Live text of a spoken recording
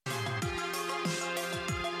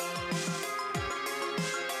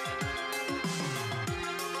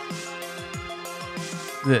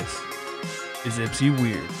This is Ipsy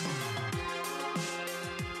Weird.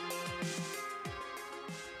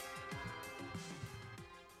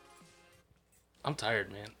 I'm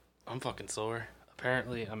tired, man. I'm fucking sore.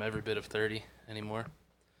 Apparently, I'm every bit of 30 anymore.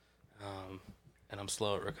 And I'm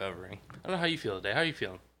slow at recovering. I don't know how you feel today. How are you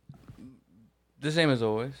feeling? The same as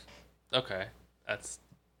always. Okay. That's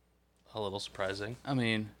a little surprising. I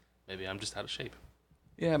mean, Maybe I'm just out of shape.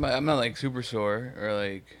 yeah, I'm not like super sore or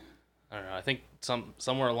like. I don't know. I think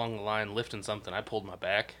somewhere along the line, lifting something, I pulled my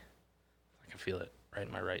back. I can feel it right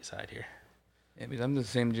in my right side here. Yeah, because I'm the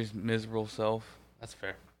same, just miserable self. That's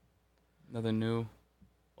fair. Nothing new.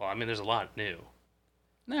 Well, I mean, there's a lot new.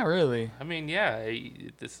 Not really. I mean, yeah,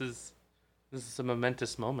 this is a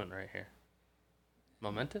momentous moment right here.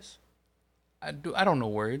 Momentous? I don't know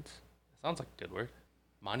words. Sounds like a good word.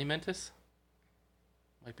 Monumentous?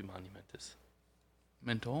 Might be monumentous.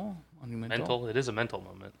 Mental? Monumental? Mental. It is a mental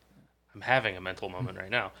moment. I'm having a mental moment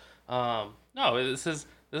right now. No, this is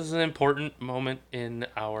an important moment in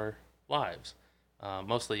our lives.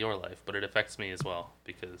 Mostly your life, but it affects me as well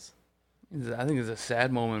because I think it's a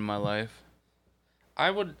sad moment in my life.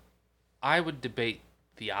 I would debate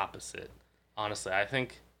the opposite. Honestly, I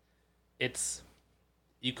think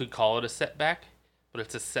you could call it a setback, but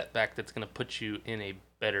it's a setback that's going to put you in a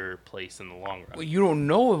better place in the long run. Well, you don't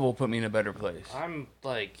know if it will put me in a better place. I'm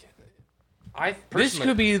like, This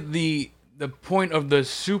could be the point of the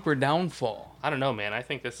super downfall. I don't know, man. I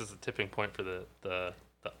think this is a tipping point for the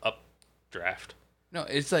updraft. No,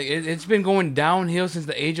 it's like it's been going downhill since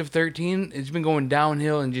the age of 13. It's been going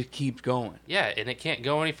downhill and just keeps going. Yeah, and it can't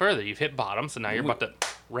go any further. You've hit bottom, so now you're about to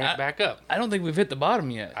ramp back up. I don't think we've hit the bottom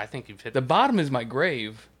yet. I think you've hit the bottom is my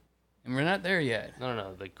grave, and we're not there yet.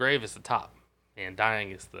 No. The grave is the top, and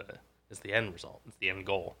dying is the end result. It's the end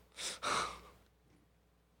goal. It's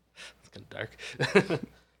kind of dark.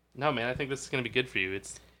 No, man, I think this is gonna be good for you.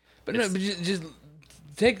 But just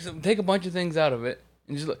take a bunch of things out of it,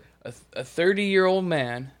 and just look. A 30-year-old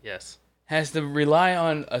man has to rely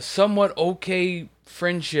on a somewhat okay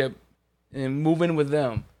friendship and move in with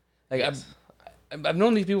them. Like yes. I've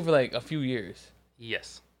known these people for like a few years.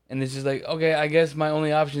 Yes. And it's just like, okay, I guess my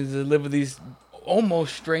only option is to live with these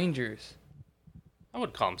almost strangers. I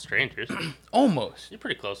would call them strangers. Almost. You're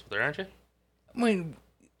pretty close with her, aren't you? I mean,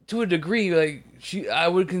 to a degree, like I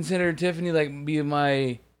would consider Tiffany like be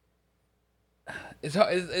my. It's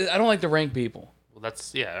hard, I don't like to rank people.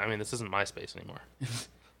 I mean, this isn't MySpace anymore.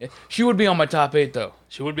 She would be on my top 8, though.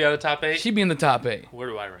 She would be on the top 8? She'd be in the top 8. Where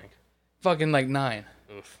do I rank? Fucking like 9.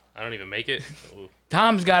 Oof. I don't even make it. Oof.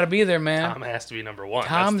 Tom's got to be there, man. Tom has to be number 1.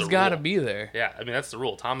 Tom's got to be there. Yeah, I mean, that's the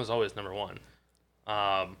rule. Tom is always number 1.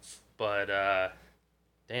 Damn,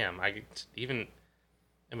 I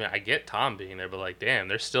get Tom being there, but like, damn,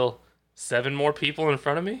 there's still 7 more people in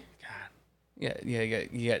front of me? God. Yeah,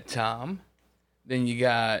 you got Tom. Then you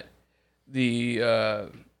got the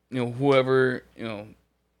whoever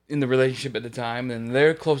in the relationship at the time, and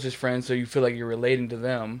their closest friends, so you feel like you're relating to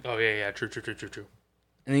them. Oh yeah, true.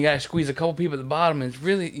 And you gotta squeeze a couple people at the bottom, and it's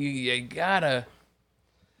really you gotta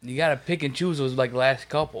pick and choose those like last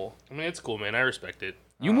couple. I mean, it's cool, man. I respect it.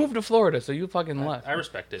 You moved to Florida, so you fucking left. I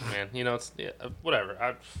respect it, man. It's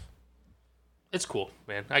whatever. It's cool,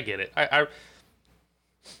 man. I get it. I'd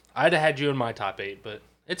have had you in my top 8, but.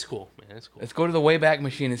 It's cool, man. It's cool. Let's go to the Wayback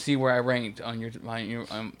Machine and see where I ranked on the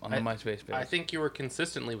MySpace page. I think you were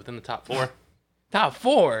consistently within the top 4. Top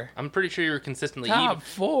 4? I'm pretty sure you were consistently top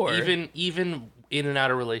 4. Even in and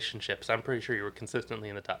out of relationships, I'm pretty sure you were consistently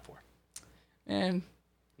in the top 4. And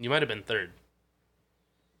you might have been 3rd.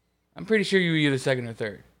 I'm pretty sure you were either 2nd or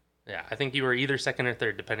 3rd. Yeah, I think you were either 2nd or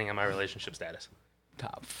 3rd, depending on my relationship status.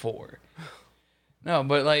 Top 4. No,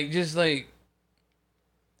 but like just like.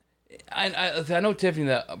 I know Tiffany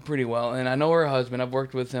that pretty well, and I know her husband. I've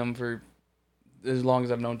worked with him for as long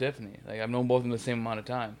as I've known Tiffany. Like I've known both of them the same amount of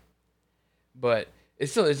time. But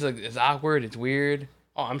it's awkward. It's weird.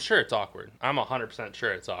 Oh, I'm sure it's awkward. I'm 100%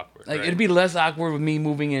 sure it's awkward. Like right? It'd be less awkward with me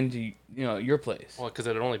moving into your place. Well, because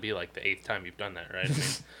it'd only be like the 8th time you've done that, right?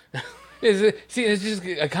 I mean, it's just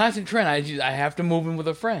a constant trend. I have to move in with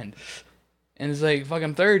a friend, and it's like fuck,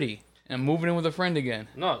 I'm 30. I'm moving in with a friend again.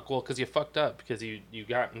 No, well, because you fucked up. Because you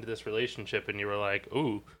got into this relationship and you were like,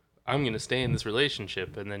 ooh, I'm going to stay in this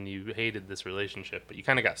relationship. And then you hated this relationship. But you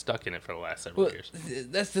kind of got stuck in it for the last several years.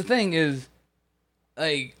 That's the thing is,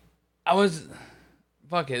 like, I was,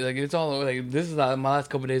 fuck it. Like, it's all, like, this is my last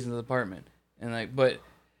couple of days in the apartment. And, like, but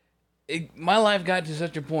my life got to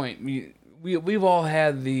such a point. We've all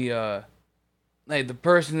had the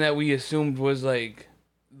person that we assumed was, like,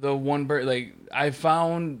 the one bird, like, I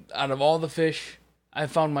found, out of all the fish, I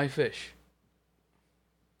found my fish.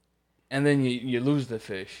 and then you lose the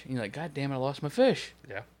fish. And you're like, God damn it, I lost my fish.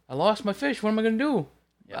 Yeah. I lost my fish. What am I gonna do?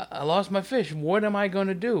 Yeah. I lost my fish. What am I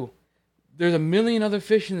gonna do? There's a million other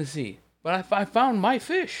fish in the sea, but I found my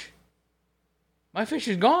fish. My fish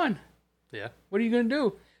is gone. Yeah. What are you gonna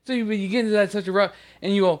do? So you get into that such a rough,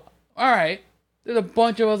 and you go, all right. There's a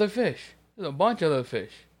bunch of other fish. There's a bunch of other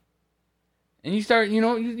fish, and you start,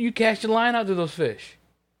 you cast your line out to those fish.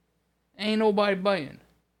 Ain't nobody biting,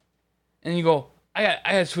 and you go, I got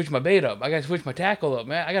to switch my bait up. I got to switch my tackle up,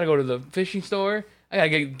 man. I got to go to the fishing store. I got to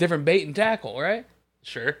get different bait and tackle, right?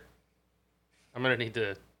 Sure. I'm gonna need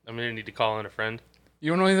to call in a friend. You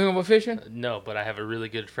don't know anything about fishing? No, but I have a really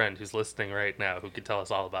good friend who's listening right now who could tell us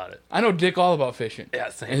all about it. I know dick all about fishing. Yeah,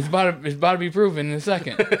 same. And it's about to be proven in a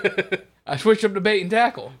second. I switched up the bait and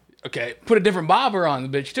tackle. Okay. Put a different bobber on the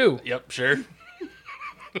bitch too. Yep, sure.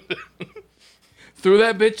 Threw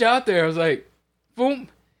that bitch out there. I was like, boom,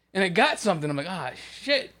 and it got something. I'm like,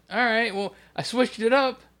 shit. All right, well, I switched it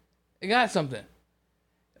up. It got something.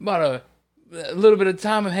 About a little bit of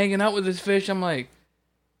time of hanging out with this fish, I'm like,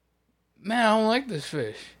 man, I don't like this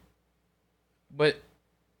fish. But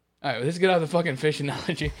all right, let's get out of the fucking fish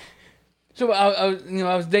analogy. So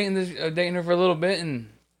I was dating her for a little bit, and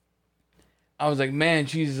I was like, man,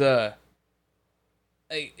 she's like,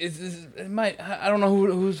 I don't know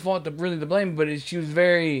whose fault really to blame, but she was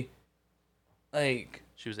very, like,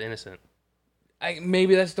 She was innocent.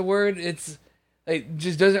 Maybe that's the word. It's like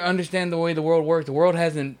just doesn't understand the way the world works. The world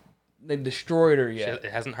hasn't destroyed her yet.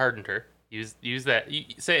 It hasn't hardened her. Use that.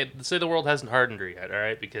 Say the world hasn't hardened her yet. All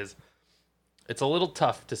right, because it's a little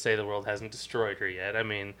tough to say the world hasn't destroyed her yet. I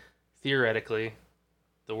mean, theoretically,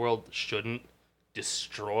 the world shouldn't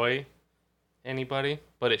destroy anybody,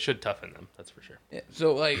 but it should toughen them. That's for sure. Yeah,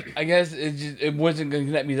 so like, I guess it wasn't gonna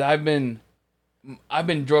connect me. I've been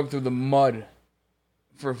drugged through the mud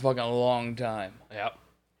for a fucking long time. Yep.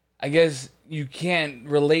 I guess you can't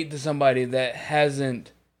relate to somebody that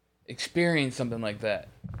hasn't experienced something like that.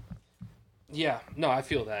 Yeah. No, I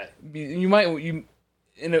feel that. In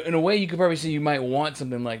a way you could probably say you might want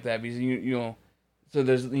something like that because you know. So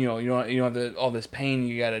there's you don't have all this pain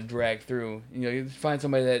you gotta drag through. You find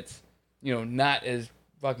somebody that's not as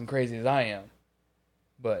fucking crazy as I am,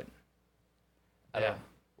 but I don't know.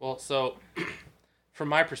 Well, so from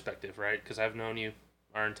my perspective, right? Because I've known you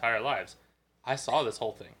our entire lives, I saw this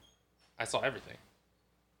whole thing. I saw everything.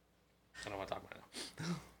 I don't want to talk about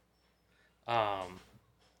it.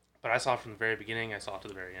 But I saw it from the very beginning. I saw it to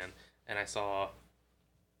the very end, and I saw.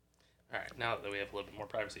 All right, now that we have a little bit more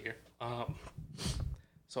privacy here,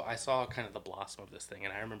 so I saw kind of the blossom of this thing,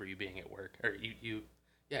 and I remember you being at work, or you'd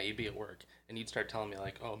be at work, and you'd start telling me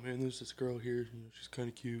like, "Oh man, there's this girl here. She's kind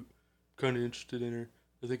of cute, kind of interested in her.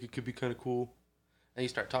 I think it could be kind of cool." And you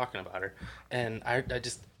start talking about her, and I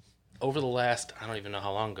just over the last, I don't even know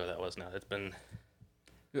how long ago that was now. It's been.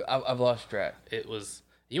 I've lost track. It was.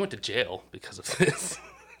 You went to jail because of this.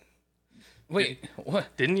 Wait, what?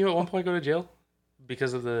 Didn't you at one point go to jail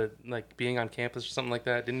because of the being on campus or something like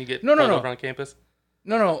that? Didn't you get no over on campus?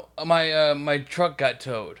 No. My truck got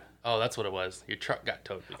towed. Oh, that's what it was. Your truck got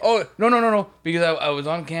towed. Oh no. Because I was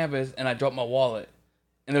on campus and I dropped my wallet,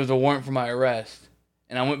 and there was a warrant for my arrest,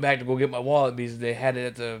 and I went back to go get my wallet because they had it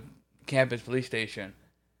at the campus police station,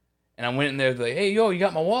 and I went in there like, hey yo, you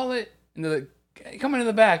got my wallet? And they're like, hey, come into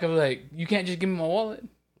the back. I was like, you can't just give me my wallet.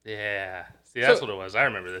 Yeah. See, that's what it was. I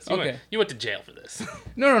remember this. You went to jail for this.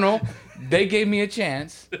 No. They gave me a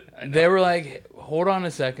chance. They were like, hold on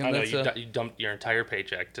a second. I know, you dumped your entire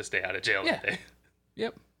paycheck to stay out of jail that day.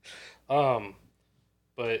 Yep.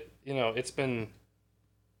 But, it's been,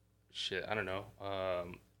 I don't know,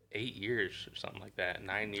 8 years or something like that.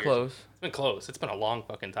 9 years. Close. It's been close. It's been a long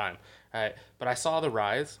fucking time. All right. But I saw the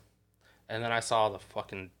rise, and then I saw the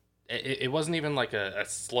fucking... It wasn't even like a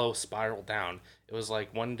slow spiral down. It was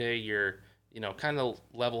like one day you're... kind of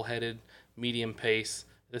level-headed, medium pace.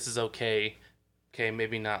 This is okay. Okay,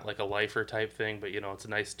 maybe not like a lifer type thing, but it's a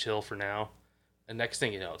nice chill for now. And next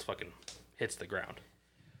thing you know, it's fucking hits the ground.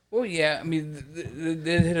 Well, yeah. I mean,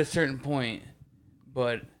 they hit a certain point,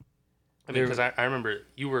 but I mean, because I remember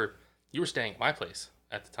you were staying at my place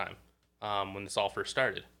at the time when this all first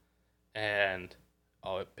started, and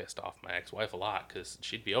it pissed off my ex-wife a lot because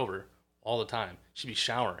she'd be over all the time. She'd be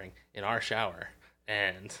showering in our shower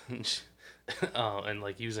and. And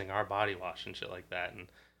using our body wash and shit like that, and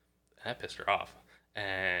that pissed her off.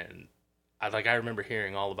 And I remember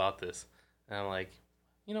hearing all about this, and I'm like,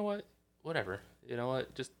 you know what, whatever,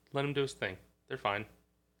 just let him do his thing. They're fine,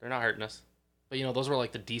 they're not hurting us. But those were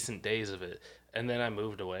like the decent days of it. And then I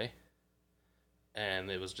moved away,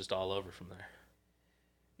 and it was just all over from there.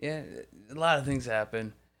 Yeah, a lot of things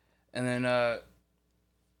happen, and then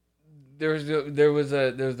there was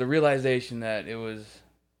the realization that it was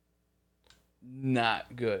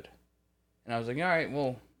not good, and I was like, all right,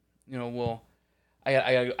 well, I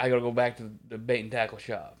gotta go back to the bait and tackle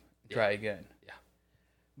shop and try again. Yeah.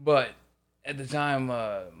 But at the time,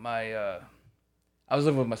 I was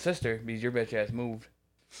living with my sister because your bitch ass moved.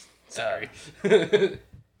 Sorry.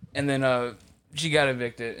 And then she got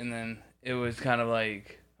evicted, and then it was kind of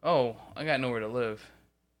like, oh, I got nowhere to live,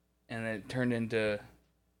 and it turned into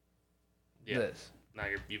this. Now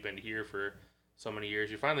you've been here for so many years.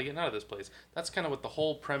 You're finally getting out of this place. That's kind of what the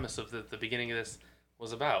whole premise of the beginning of this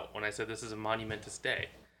was about when I said this is a monumentous day.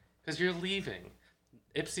 Because you're leaving.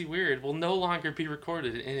 Ipsy Weird will no longer be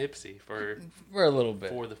recorded in Ipsy for a little bit.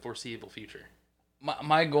 For the foreseeable future.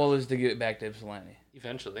 My goal is to get back to Ypsilanti.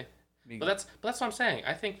 Eventually. But that's what I'm saying.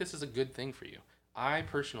 I think this is a good thing for you. I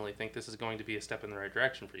personally think this is going to be a step in the right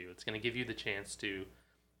direction for you. It's going to give you the chance to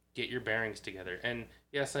get your bearings together. And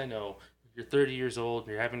yes, I know you're 30 years old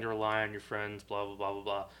and you're having to rely on your friends, blah, blah, blah, blah,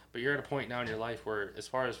 blah. But you're at a point now in your life where, as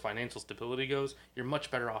far as financial stability goes, you're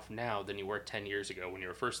much better off now than you were 10 years ago when you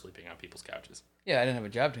were first sleeping on people's couches. Yeah, I didn't have a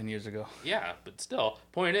job 10 years ago. Yeah, but still,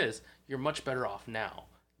 point is, you're much better off now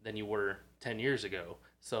than you were 10 years ago.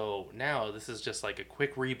 So now this is just like a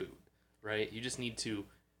quick reboot, right? You just need to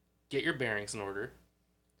get your bearings in order,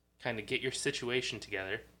 kind of get your situation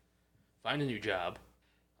together, find a new job.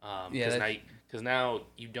 Because now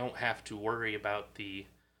you don't have to worry about the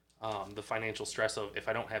financial stress of, if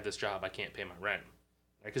I don't have this job, I can't pay my rent.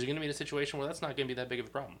 Right? Because you're going to be in a situation where that's not going to be that big of a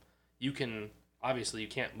problem. You can't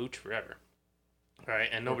mooch forever, right?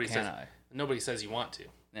 And nobody says you want to,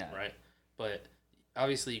 right? But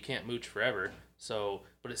obviously you can't mooch forever. So,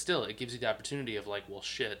 but it gives you the opportunity of like, well,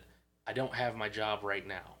 shit, I don't have my job right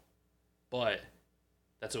now, but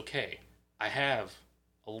that's okay. I have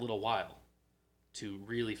a little while to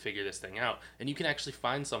really figure this thing out, and you can actually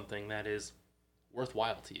find something that is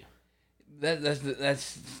worthwhile to you.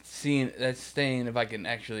 That's staying if I can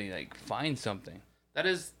actually like find something.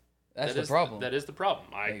 That's the problem. That is the problem.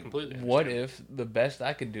 I completely understand. What if the best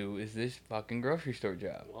I could do is this fucking grocery store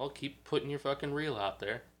job? Well, keep putting your fucking reel out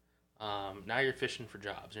there. Now you're fishing for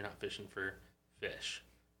jobs. You're not fishing for fish.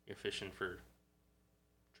 You're fishing for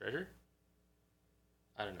treasure?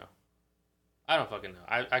 I don't know. I don't fucking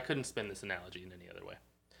know. I couldn't spin this analogy in any other way.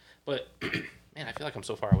 But, man, I feel like I'm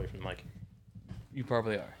so far away from the mic. You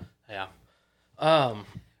probably are. Yeah.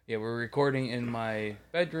 Yeah, we're recording in my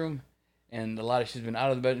bedroom, and a lot of shit's been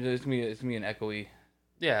out of the bedroom. It's gonna be an echoey.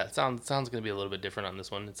 Yeah, it sounds gonna be a little bit different on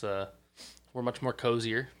this one. It's we're much more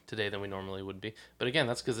cozier today than we normally would be. But again,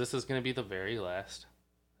 that's because this is gonna be the very last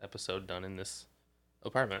episode done in this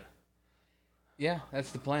apartment. Yeah,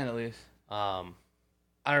 that's the plan at least.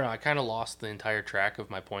 I don't know. I kind of lost the entire track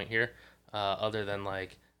of my point here, other than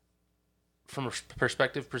like from a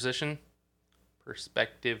perspective position.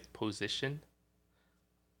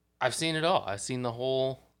 I've seen it all. I saw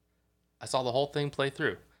the whole thing play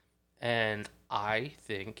through, and I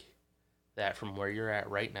think that from where you're at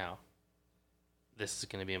right now, this is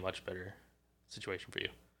going to be a much better situation for you.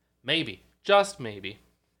 Maybe, just maybe,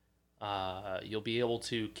 you'll be able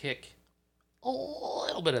to kick a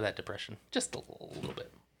little bit of that depression, just a little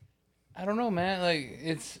bit. I don't know, man. Like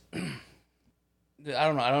it's, I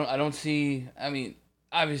don't know. I don't see. I mean,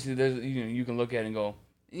 obviously, there's you can look at it and go,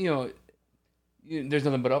 there's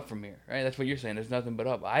nothing but up from here, right? That's what you're saying. There's nothing but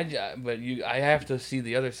up. I have to see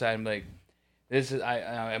the other side. I'm like, this is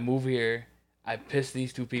I move here. I piss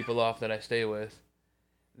these two people off that I stay with.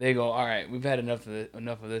 They go, all right, we've had enough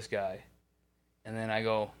of this guy, and then I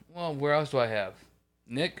go, well, where else do I have?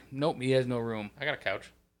 Nick? Nope, he has no room. I got a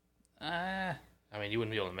couch. I mean, you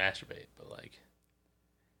wouldn't be able to masturbate, but like...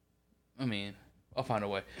 I mean, I'll find a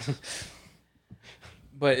way.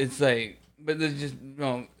 But it's like... But there's just...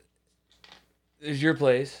 there's your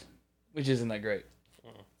place, which isn't that great.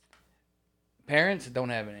 Parents don't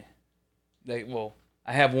have any.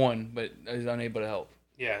 I have one, but is unable to help.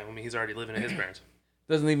 Yeah, I mean, he's already living at his parents.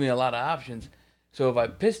 Doesn't leave me a lot of options. So if I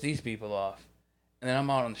piss these people off, and then I'm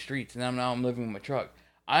out on the streets, and I'm living with my truck,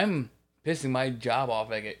 I'm pissing my job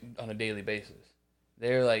off on a daily basis.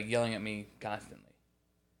 They're like yelling at me constantly,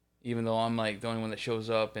 even though I'm like the only one that shows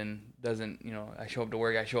up and doesn't. I show up to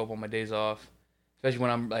work. I show up on my days off, especially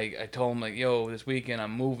when I'm like, I told them like, yo, this weekend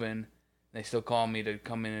I'm moving. And they still call me to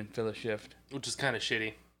come in and fill a shift, which is kind of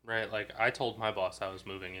shitty, right? Like I told my boss I was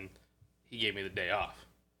moving, and he gave me the day off,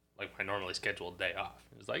 like my normally scheduled day off.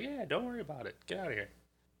 He was like, yeah, don't worry about it. Get out of here.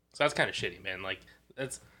 So that's kind of shitty, man. Like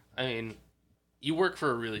you work for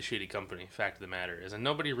a really shitty company, fact of the matter is, and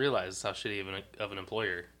nobody realizes how shitty of an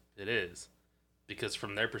employer it is, because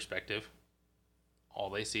from their perspective, all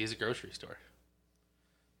they see is a grocery store.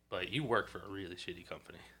 but you work for a really shitty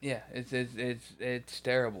company. Yeah, it's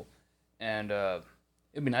terrible, and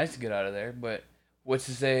it'd be nice to get out of there. But what's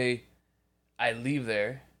to say I leave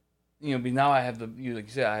there? But now I have like you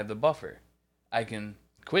said, I have the buffer. I can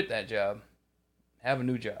quit that job, have a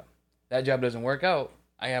new job. That job doesn't work out.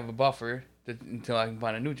 I have a buffer until I can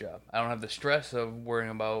find a new job. I don't have the stress of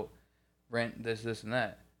worrying about rent, this, and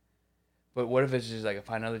that. But what if it's just like,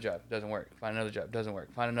 find another job, doesn't work. Find another job, doesn't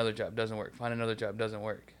work. Find another job, doesn't work. Find another job, doesn't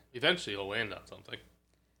work. Eventually, you'll land on something.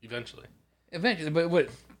 Eventually, but what?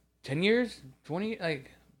 10 years? 20?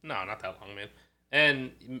 Like? No, not that long, man.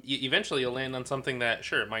 And eventually, you'll land on something that,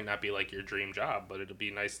 sure, it might not be like your dream job, but it'll be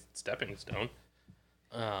a nice stepping stone.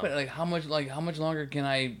 But like, how much longer can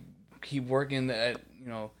I keep working at?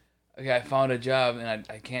 Okay, I found a job and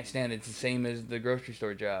I can't stand it. It's the same as the grocery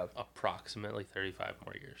store job. Approximately 35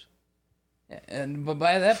 more years. Yeah, but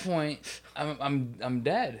by that point, I'm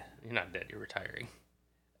dead. You're not dead. You're retiring.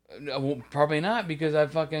 Well, probably not, because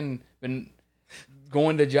I've fucking been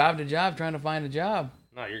going to job trying to find a job.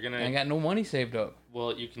 No, you're gonna. I got no money saved up.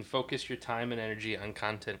 Well, you can focus your time and energy on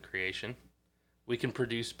content creation. We can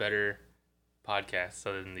produce better podcasts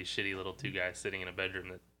other than these shitty little two guys sitting in a bedroom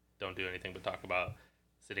that don't do anything but talk about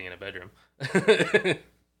sitting in a bedroom. I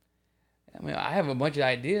mean, I have a bunch of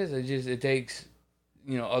ideas. It takes,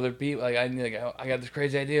 other people. I got this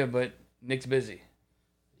crazy idea, but Nick's busy.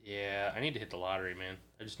 Yeah, I need to hit the lottery, man.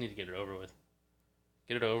 I just need to get it over with.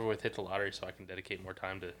 Get it over with, hit the lottery so I can dedicate more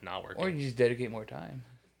time to not working. Or you just dedicate more time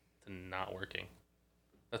to not working.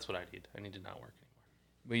 That's what I need. I need to not work anymore.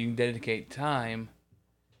 But you can dedicate time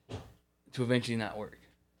to eventually not work.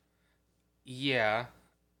 Yeah,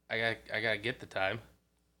 I gotta get the time.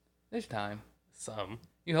 There's time. Some.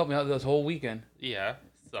 You help me out this whole weekend. Yeah,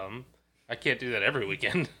 some. I can't do that every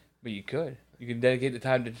weekend. But you could. You can dedicate the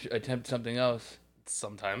time to attempt something else.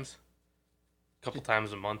 Sometimes. A couple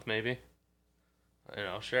times a month, maybe.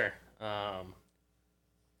 Sure. But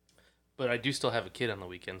I do still have a kid on the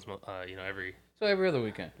weekends, every... So every other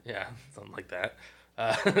weekend. Yeah, something like that.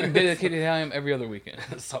 Dedicated time every other weekend.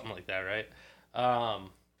 Something like that, right?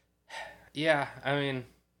 Yeah, I mean...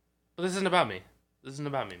 But this isn't about me. This isn't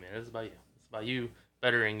about me, man. This is about you. It's about you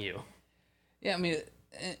bettering you. Yeah, I mean...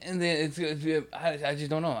 And then I just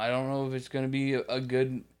don't know. I don't know if it's going to be a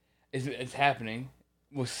good... It's happening.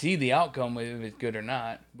 We'll see the outcome if it's good or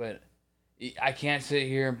not. But I can't sit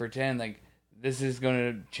here and pretend like this is going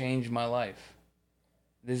to change my life.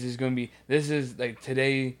 This is like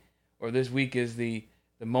today or this week is the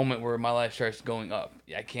moment where my life starts going up.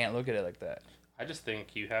 I can't look at it like that. I just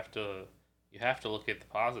think you have to look at the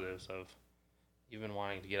positives of you've been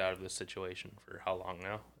wanting to get out of this situation for how long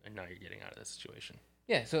now, and now you're getting out of this situation.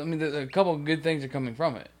 Yeah, so I mean, a couple of good things are coming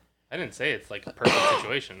from it. I didn't say it's like a perfect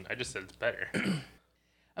situation. I just said it's better.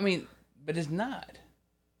 I mean, but it's not.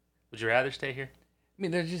 Would you rather stay here? I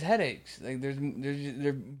mean, there's just headaches. Like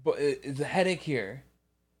it's a headache here,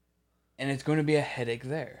 and it's going to be a headache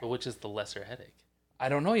there. But which is the lesser headache? I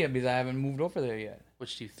don't know yet because I haven't moved over there yet.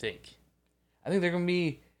 Which do you think? I think they're going to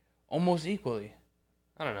be almost equally.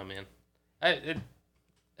 I don't know, man.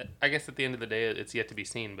 I guess at the end of the day, it's yet to be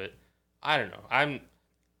seen. But I don't know.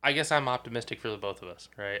 I guess I'm optimistic for the both of us,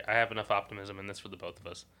 right? I have enough optimism in this for the both of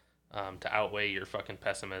us to outweigh your fucking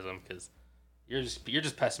pessimism, because you're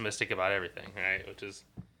just pessimistic about everything, right? Which is,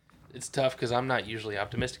 it's tough because I'm not usually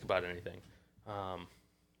optimistic about anything.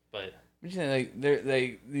 But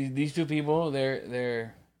these two people,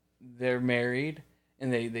 they're married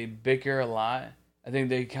and they bicker a lot. I think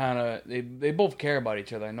they both care about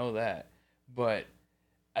each other. I know that, but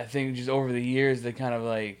I think just over the years they kind of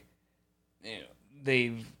like,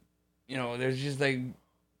 there's just like,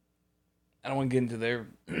 I don't want to get into their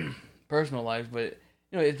personal lives, but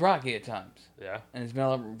it's rocky at times. Yeah. And it's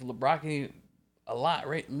been rocky a lot.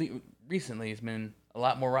 Recently, it's been a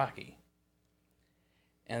lot more rocky.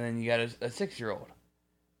 And then you got a 6-year-old.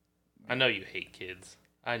 I know you hate kids.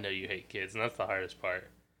 And that's the hardest part.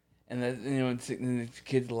 And the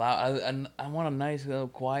kid's loud. I want a nice little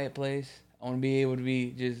quiet place. I want to be able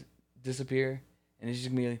to just disappear, and it's just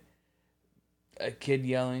gonna be a kid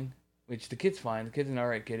yelling, which the kid's fine. The kid's an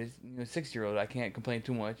alright kid. It's 6-year-old. I can't complain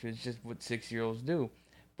too much. It's just what 6-year-olds do,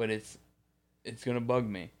 but it's gonna bug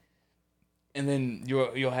me. And then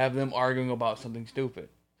you'll have them arguing about something stupid,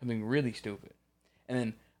 something really stupid, and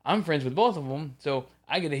then I'm friends with both of them, so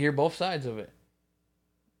I get to hear both sides of it.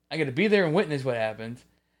 I get to be there and witness what happens,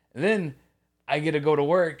 and then I get to go to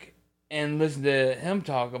work and listen to him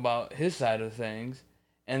talk about his side of things.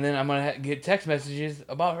 And then I'm going to get text messages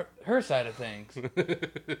about her side of things.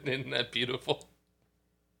 Isn't that beautiful?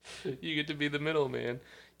 You get to be the middleman.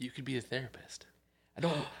 You could be a therapist.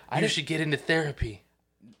 You should get into therapy.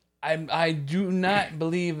 I do not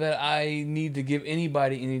believe that I need to give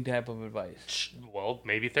anybody any type of advice. Well,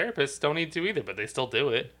 maybe therapists don't need to either, but they still do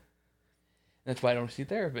it. That's why I don't see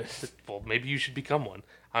therapists. Well, maybe you should become one.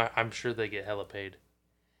 I'm sure they get hella paid.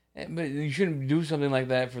 But you shouldn't do something like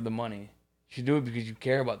that for the money. You should do it because you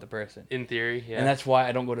care about the person. In theory, yeah. And that's why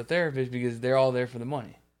I don't go to therapists, because they're all there for the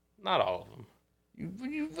money. Not all of them.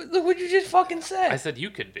 Look what you just fucking said. I said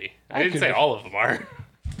you could be. I didn't say all of them are.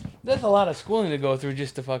 That's a lot of schooling to go through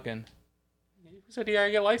just to fucking... Who said you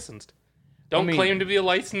gotta get licensed? Don't claim to be a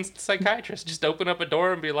licensed psychiatrist. Just open up a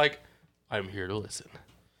door and be like, I'm here to listen.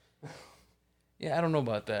 Yeah, I don't know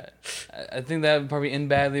about that. I think that would probably end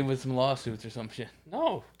badly with some lawsuits or some shit.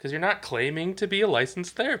 No, because you're not claiming to be a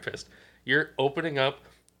licensed therapist. You're opening up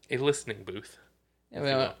a listening booth. Yeah,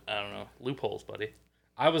 well, I don't know. Loopholes, buddy.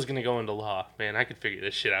 I was going to go into law. Man, I could figure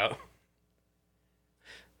this shit out.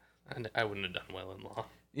 And I wouldn't have done well in law.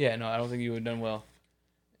 Yeah, no, I don't think you would have done well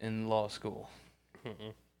in law school.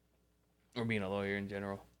 Mm-mm. Or being a lawyer in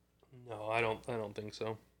general. No, I don't think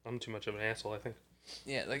so. I'm too much of an asshole, I think.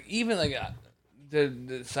 Yeah, like, even, like...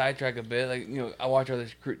 The sidetrack a bit, like, you know, I watch all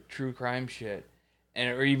this true crime shit,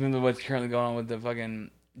 or even what's currently going on with the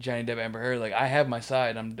fucking Johnny Depp Amber Heard. Like, I have my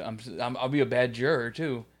side. I'll be a bad juror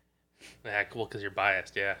too. Yeah, cool, because you're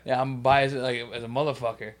biased. Yeah. Yeah, I'm biased like as a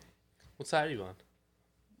motherfucker. What side are you on?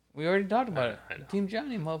 We already talked about it. I know. Team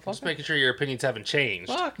Johnny, motherfucker. Just making sure your opinions haven't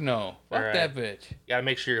changed. Fuck no. Fuck right. That bitch. You gotta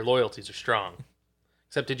make sure your loyalties are strong.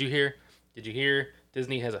 Except, did you hear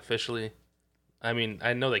Disney has officially... I mean,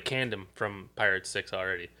 I know they canned him from Pirates 6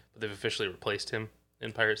 already, but they've officially replaced him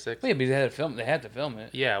in Pirates 6. Yeah, but they had to film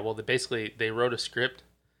it. Yeah, well, they wrote a script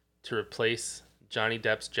to replace Johnny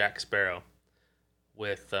Depp's Jack Sparrow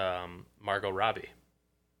with Margot Robbie.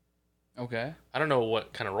 Okay. I don't know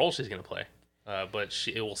what kind of role she's going to play, but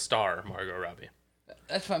it will star Margot Robbie.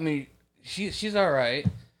 That's fine. I mean, she's all right.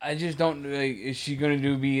 I just don't, like, is she going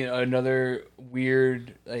to be another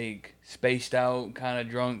weird, like, spaced out, kind of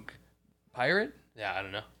drunk pirate? Yeah, I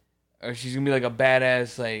don't know. Or she's gonna be like a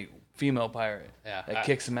badass, like, female pirate. Yeah, that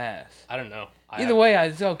kicks some ass. I don't know. Either way,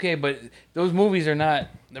 it's okay. But those movies are not.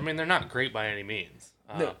 I mean, they're not great by any means.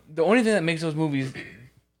 The only thing that makes those movies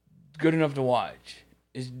good enough to watch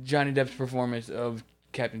is Johnny Depp's performance of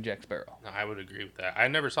Captain Jack Sparrow. No, I would agree with that. I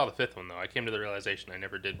never saw the fifth one though. I came to the realization I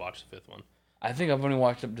never did watch the fifth one. I think I've only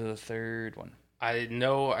watched up to the third one. I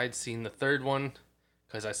know I'd seen the third one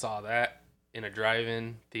because I saw that in a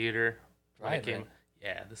drive-in theater.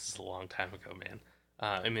 Yeah, this is a long time ago, man.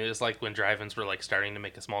 I mean, it was like when drive-ins were like starting to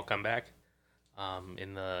make a small comeback,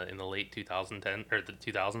 in the late 2010 or the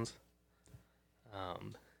 2000s,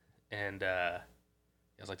 and it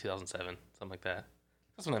was like 2007, something like that.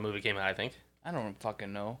 That's when that movie came out, I think. I don't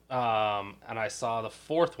fucking know. And I saw the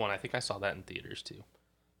fourth one. I think I saw that in theaters too,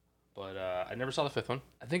 but I never saw the fifth one.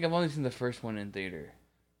 I think I've only seen the first one in theater.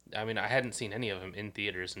 I mean, I hadn't seen any of them in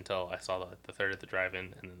theaters until I saw the third at the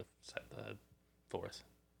drive-in and then the fourth.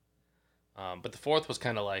 But the fourth was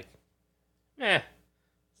kind of like, it's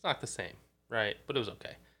not the same, right? But it was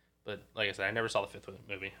okay. But like I said, I never saw the fifth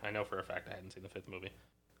movie. I know for a fact I hadn't seen the fifth movie.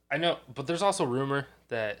 I know, but there's also rumor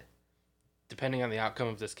that depending on the outcome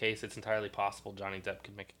of this case, it's entirely possible Johnny Depp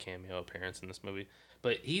could make a cameo appearance in this movie.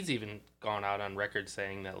 But he's even gone out on record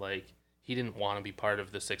saying that, like, he didn't want to be part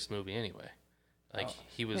of the sixth movie anyway. Like,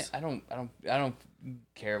 he was... Yeah, I don't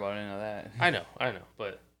care about any of that. I know,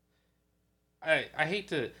 but I hate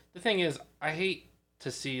to... The thing is, I hate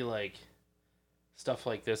to see, like, stuff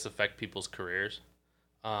like this affect people's careers.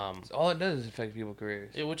 All it does is affect people's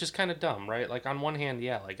careers. Which is kind of dumb, right? Like, on one hand,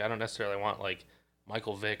 yeah, like, I don't necessarily want, like,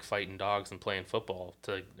 Michael Vick fighting dogs and playing football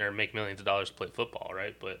or make millions of dollars to play football,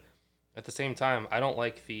 right? But at the same time, I don't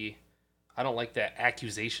like that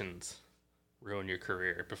accusations ruin your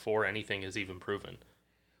career before anything is even proven.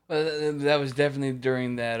 Well, that was definitely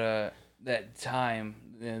during that time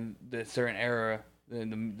in the certain era,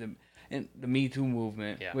 the Me Too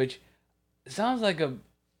movement, which sounds like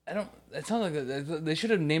they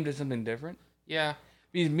should have named it something different. Yeah.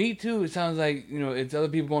 Because Me Too, it sounds like, you know, it's other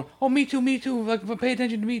people going, oh, Me Too, like, pay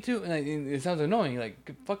attention to Me Too, and it sounds annoying,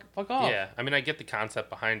 like, fuck off. Yeah, I mean, I get the concept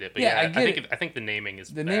behind it, but I think the naming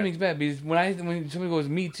is bad. Naming's bad, because when somebody goes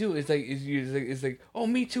Me Too, it's like, oh,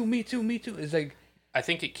 Me Too, it's like... I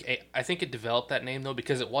think it developed that name though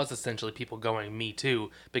because it was essentially people going Me Too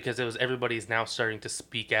because it was everybody's now starting to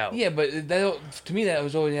speak out. Yeah, but to me that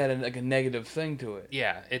was always had a negative thing to it.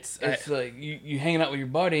 Yeah, it's like you hanging out with your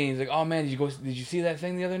buddy and he's like, oh man, did you see that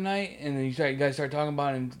thing the other night? And then you guys start talking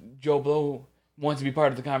about it and Joe Blow wants to be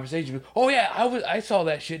part of the conversation. Goes, oh yeah, I saw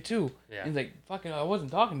that shit too. Yeah. And he's like, fucking, I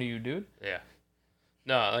wasn't talking to you, dude. Yeah.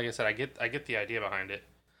 No, like I said, I get the idea behind it.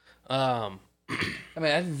 I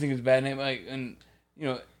mean, I didn't think it was a bad name. Like, and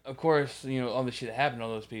of course, all the shit that happened to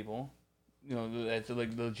all those people. That's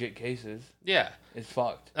like legit cases. Yeah, It's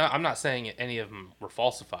fucked. I'm not saying any of them were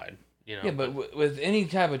falsified. Yeah, but with any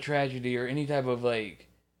type of tragedy or any type of like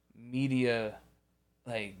media,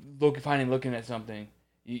 like looking at something,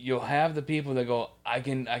 you'll have the people that go, I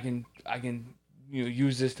can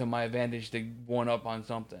use this to my advantage to one up on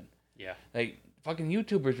something. Yeah. Like fucking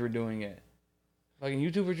YouTubers were doing it. Fucking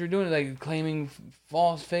YouTubers were doing it, like claiming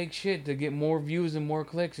false, fake shit to get more views and more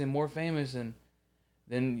clicks and more famous, and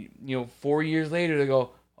then 4 years later they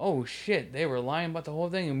go, oh shit, they were lying about the whole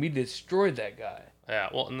thing, and we destroyed that guy. Yeah.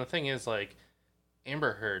 Well, and the thing is, like,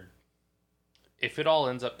 Amber Heard, if it all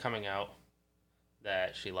ends up coming out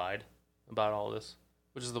that she lied about all this,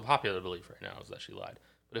 which is the popular belief right now, is that she lied.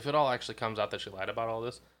 But if it all actually comes out that she lied about all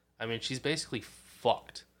this, I mean, she's basically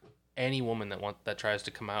fucked any woman that tries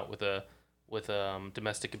to come out with a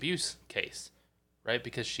domestic abuse case, right?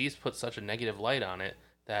 Because she's put such a negative light on it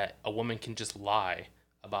that a woman can just lie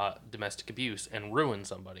about domestic abuse and ruin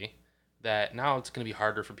somebody, that now it's going to be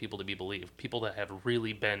harder for people to be believed. People that have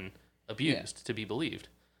really been abused to be believed.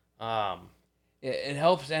 It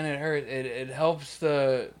helps and it hurts. It helps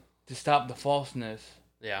to stop the falseness.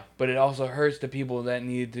 Yeah. But it also hurts the people that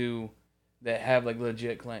that have like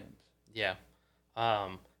legit claims. Yeah.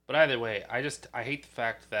 But either way, I hate the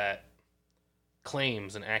fact that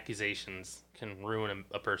claims and accusations can ruin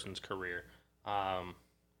a person's career.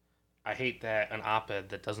 I hate that an op-ed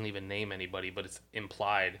that doesn't even name anybody, but it's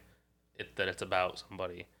implied that it's about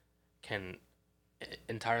somebody, can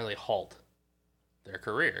entirely halt their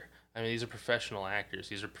career. I mean, these are professional actors.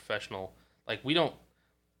 These are professional. Like, we don't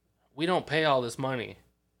pay all this money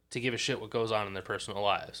to give a shit what goes on in their personal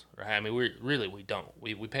lives, right? I mean, we don't.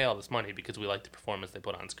 We pay all this money because we like the performance they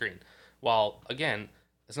put on screen. While, again,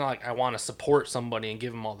 it's not like I want to support somebody and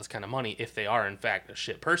give them all this kind of money if they are, in fact, a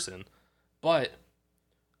shit person. But,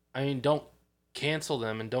 I mean, don't cancel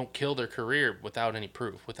them and don't kill their career without any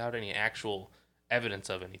proof, without any actual evidence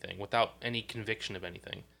of anything, without any conviction of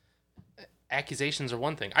anything. Accusations are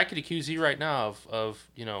one thing. I could accuse you right now of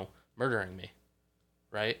murdering me,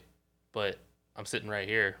 right? But I'm sitting right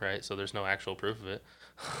here, right? So there's no actual proof of it.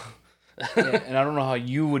 Yeah, and I don't know how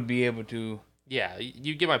you would be able to. Yeah,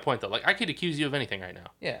 you get my point, though. Like, I could accuse you of anything right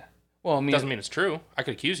now. Yeah. Well, I mean, doesn't mean it's true. I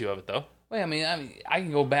could accuse you of it, though. Well, I mean, I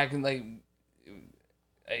can go back and like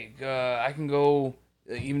I can go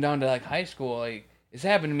even down to like high school. Like, it's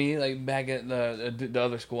happened to me. Like back at the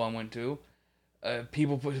other school I went to,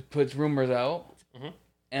 people puts rumors out,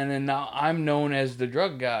 and then now I'm known as the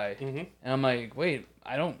drug guy, and I'm like, wait,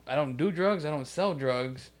 I don't do drugs. I don't sell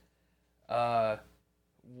drugs. And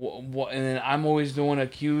then I'm always the one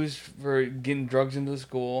accused for getting drugs into the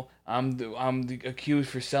school. I'm the accused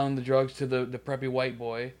for selling the drugs to the preppy white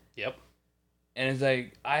boy. Yep. And it's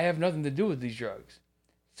like, I have nothing to do with these drugs.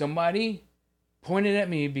 Somebody pointed at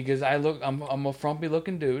me because I'm a frumpy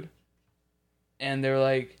looking dude, and they're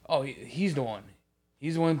like, oh, he's the one.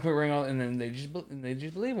 He's the one who put ring on, and then they just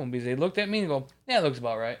believe him because they looked at me and go, yeah, it looks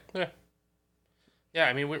about right. Yeah. Yeah,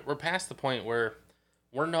 I mean, we're past the point where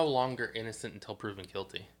we're no longer innocent until proven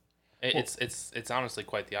guilty. It's honestly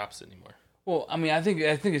quite the opposite anymore. Well, I mean, I think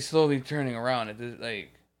it's slowly turning around. It's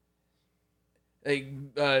like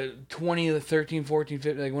 2013, 14,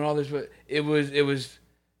 15, like when all this,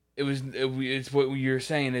 it's what you're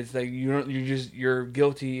saying. It's like you're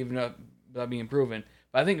guilty even without being proven.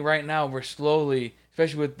 But I think right now we're slowly,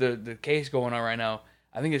 especially with the case going on right now,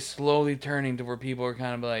 I think it's slowly turning to where people are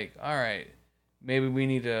kind of like, all right, maybe we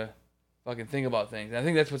need to fucking think about things. And I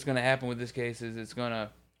think that's what's going to happen with this case. Is it's going to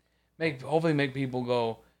hopefully make people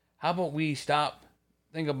go, how about we stop,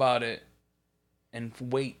 think about it, and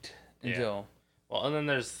wait until. Yeah. Well, and then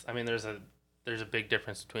there's a big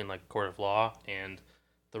difference between like court of law and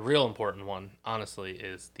the real important one, honestly,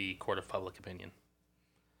 is the court of public opinion.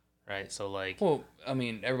 Right? So like. Well, I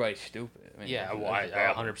mean, everybody's stupid. I mean, yeah, well, I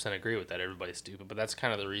 100% agree with that. Everybody's stupid, but that's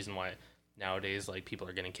kind of the reason why nowadays like people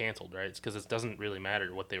are getting canceled, right? It's because it doesn't really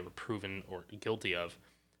matter what they were proven or guilty of.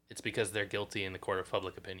 It's because they're guilty in the court of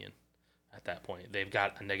public opinion. At that point, they've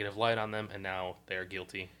got a negative light on them, and now they're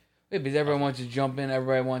guilty. Yeah, because everyone wants to jump in.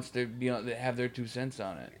 Everybody wants to to have their 2 cents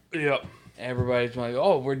on it. Yep. Everybody's like,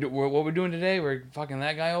 oh, we're what we're doing today. We're fucking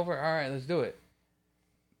that guy over. All right, let's do it.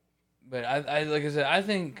 But I like I said, I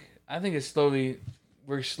think it's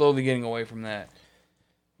we're slowly getting away from that.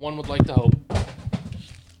 One would like to hope.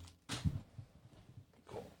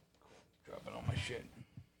 Cool. Dropping all my shit.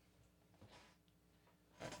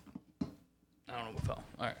 I don't know what fell.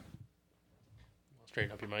 All right.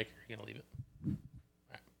 Straighten up your mic. Or are you gonna leave it? All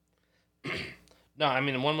right. No, I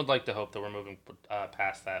mean, one would like to hope that we're moving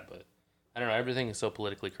past that, but I don't know. Everything is so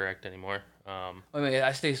politically correct anymore. I mean,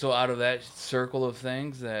 I stay so out of that circle of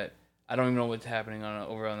things that I don't even know what's happening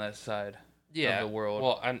over on that side of the world.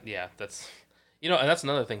 Well, that's and that's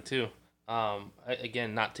another thing too.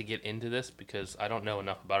 Again, not to get into this because I don't know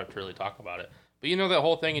enough about it to really talk about it. But that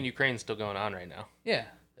whole thing in Ukraine is still going on right now. Yeah.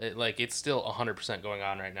 It's still 100% going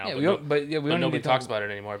on right now. Yeah, but don't nobody talks about it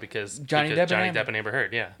anymore because Johnny Depp and Amber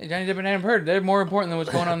Heard. Yeah. Johnny Depp and Amber Heard. They're more important than what's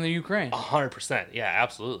going on in the Ukraine. 100%. Yeah,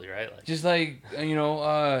 absolutely right. Just like we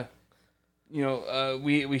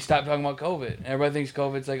stopped talking about COVID. Everybody thinks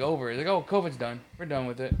COVID's like over. It's like, oh, COVID's done. We're done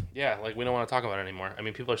with it. Yeah, like we don't want to talk about it anymore. I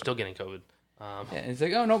mean, people are still getting COVID. It's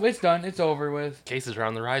like, oh no, it's done. It's over with. Cases are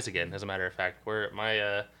on the rise again. As a matter of fact, where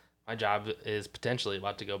my job is potentially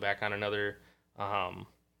about to go back on another.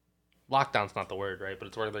 Lockdown's not the word, right? But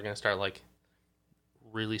it's where they're going to start like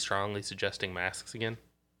really strongly suggesting masks again.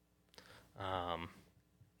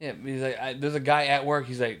 Yeah, he's like, there's a guy at work.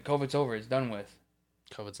 He's like, COVID's over. It's done with.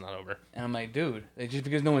 COVID's not over. And I'm like, dude, just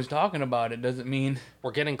because no one's talking about it doesn't mean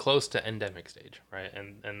we're getting close to endemic stage, right?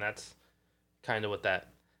 And that's kind of what that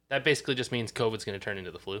basically just means. COVID's going to turn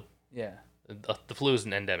into the flu. Yeah. The flu is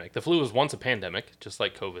an endemic. The flu was once a pandemic, just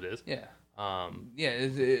like COVID is. Yeah.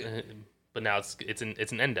 But now it's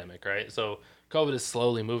an endemic, right? So COVID is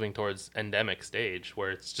slowly moving towards endemic stage, where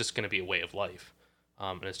it's just going to be a way of life,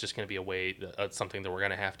 and it's just going to be a way, something that we're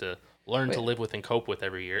going to have to learn to live with and cope with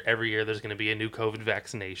every year. Every year, there's going to be a new COVID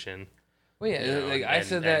vaccination. Well, yeah, I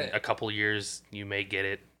said that a couple years you may get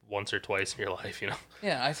it once or twice in your life,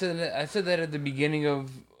 Yeah, I said that at the beginning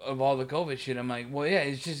of all the COVID shit. I'm like, well, yeah,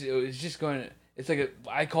 it's just going to. It's like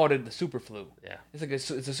I called it the super flu. Yeah, it's like it's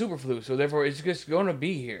a super flu, so therefore it's just going to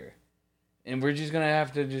be here. And we're just going to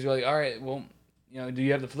have to just go like, all right, well, do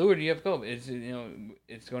you have the flu or do you have COVID? It's,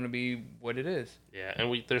 it's going to be what it is. Yeah,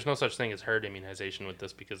 and there's no such thing as herd immunization with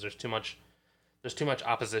this because there's too much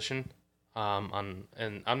opposition.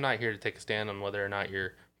 And I'm not here to take a stand on whether or not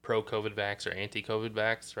you're pro-COVID vax or anti-COVID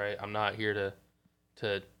vax, right? I'm not here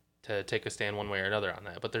to take a stand one way or another on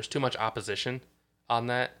that. But there's too much opposition on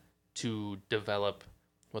that to develop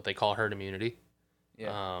what they call herd immunity.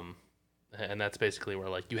 Yeah. And that's basically where,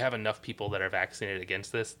 like, you have enough people that are vaccinated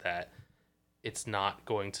against this that it's not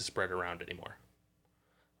going to spread around anymore.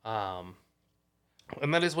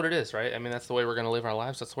 And that is what it is, right? I mean, that's the way we're going to live our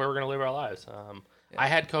lives. That's the way we're going to live our lives. I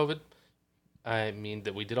had COVID. I mean,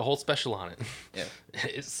 that we did a whole special on it. Yeah.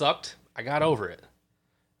 It sucked. I got over it.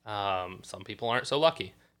 Some people aren't so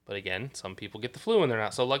lucky. But again, some people get the flu and they're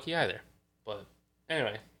not so lucky either. But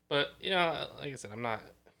anyway, like I said, I'm not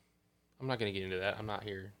going to get into that. I'm not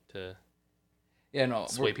here to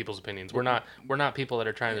sway people's opinions. We're not people that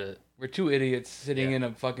are trying to. We're two idiots sitting in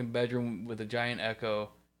a fucking bedroom with a giant echo,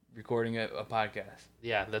 recording a podcast.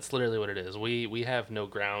 Yeah, that's literally what it is. We have no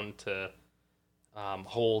ground to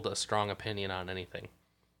hold a strong opinion on anything.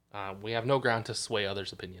 We have no ground to sway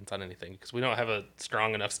others' opinions on anything because we don't have a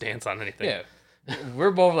strong enough stance on anything. Yeah,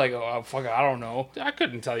 we're both like, oh fuck, I don't know. I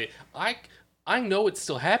couldn't tell you. I know it's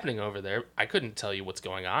still happening over there. I couldn't tell you what's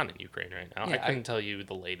going on in Ukraine right now. Yeah, I couldn't tell you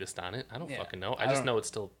the latest on it. I don't fucking know. I just know it's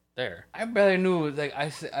still there. I barely knew. Like I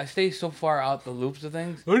stay so far out the loops of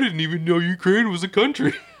things. I didn't even know Ukraine was a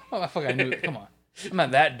country. Oh, fuck, I knew it. Come on. I'm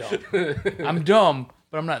not that dumb. I'm dumb,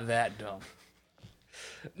 but I'm not that dumb.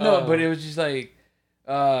 No, but it was just like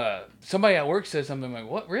somebody at work said something. I'm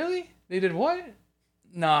like, what? Really? They did what?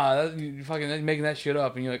 Nah, you fucking making that shit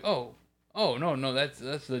up. And you're like, oh, no,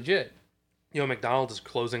 that's legit. McDonald's is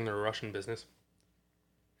closing their Russian business.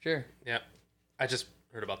 Sure. Yeah. I just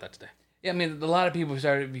heard about that today. Yeah, I mean, a lot of people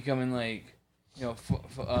started becoming like,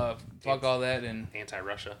 fuck all that and...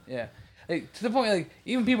 Anti-Russia. Yeah. Like, to the point, like,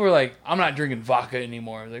 even people are like, I'm not drinking vodka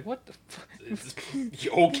anymore. Like, what the fuck?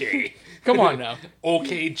 Okay. Come on now.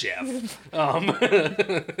 Okay, Jeff.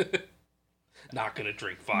 Not gonna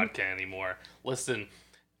drink vodka anymore. Listen,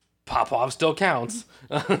 Popov still counts.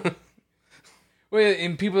 Well,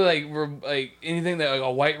 and people were like anything that like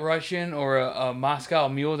a White Russian or a Moscow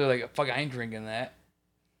Mule, they're like, fuck, I ain't drinking that.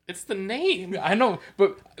 It's the name. I know,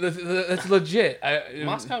 but that's legit.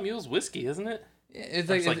 Moscow Mule's whiskey, isn't it? It's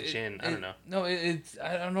like gin. I don't know. No, it's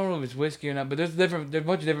I don't know if it's whiskey or not, but there's a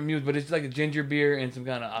bunch of different mules, but it's like a ginger beer and some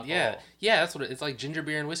kind of alcohol. Yeah, that's what it's like. Ginger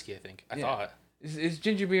beer and whiskey, I think. I thought it's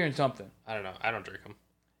ginger beer and something. I don't know. I don't drink them.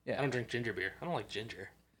 Yeah, I don't drink ginger beer. I don't like ginger.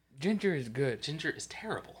 Ginger is good. Ginger is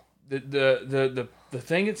terrible. The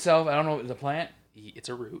thing itself, I don't know, it's a plant. It's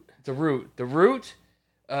a root. It's a root. The root,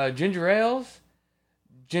 ginger ales,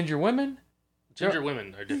 ginger women. Ginger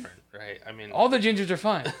women are different, right? I mean, all the gingers are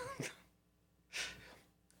fine.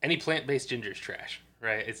 Any plant-based ginger is trash,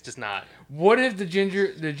 right? It's just not. What if the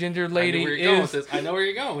ginger lady I know where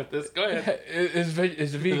you're going with this. Go ahead.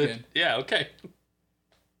 is a vegan? Yeah, okay.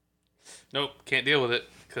 Nope, can't deal with it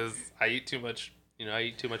because I eat too much. I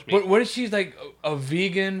eat too much meat. But what if she's like a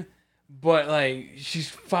vegan, but like she's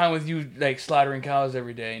fine with you like slaughtering cows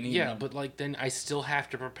every day and eating them? But like then I still have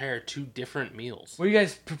to prepare 2 different meals. Well, you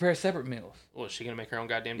guys prepare separate meals. Well, is she gonna make her own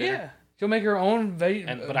goddamn dinner? Yeah, she'll make her own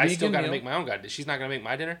but I still gotta make my own goddamn. She's not gonna make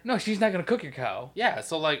my dinner. No, she's not gonna cook your cow. Yeah,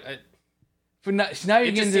 so like. Now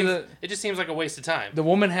you're getting to it just seems like a waste of time. The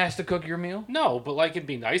woman has to cook your meal? No, but like it'd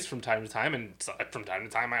be nice from time to time, and from time to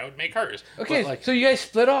time I would make hers. Okay, like, so you guys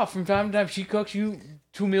split off from time to time. She cooks you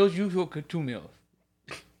 2 meals, you cook 2 meals.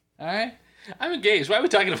 All right? I'm engaged. Why are we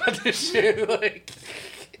talking about this shit? Like,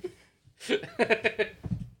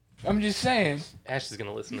 I'm just saying. Ash is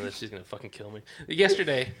gonna listen to this. She's gonna fucking kill me.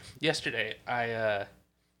 Yesterday, I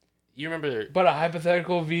you remember? But a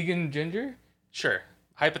hypothetical vegan ginger? Sure.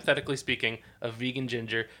 Hypothetically speaking, a vegan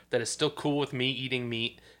ginger that is still cool with me eating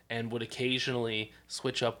meat and would occasionally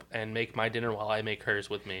switch up and make my dinner while I make hers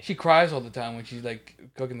with me. She cries all the time when she's like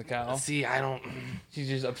cooking the cow. See, I don't. She's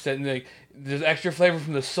just upset and like there's extra flavor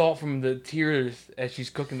from the salt from the tears as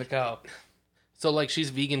she's cooking the cow. So like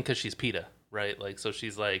she's vegan because she's PETA, right? Like so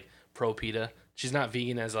she's like pro PETA. She's not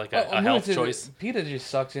vegan as like a health choice. PETA just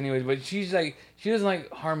sucks anyways, but she's like she doesn't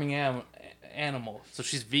like harming animals. So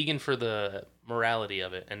she's vegan for the morality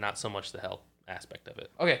of it and not so much the health aspect of it.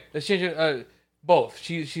 Okay, let's change it. Both.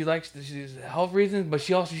 She's health reasons, but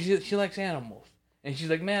she also she likes animals, and she's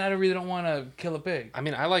like, man, I really don't want to kill a pig. I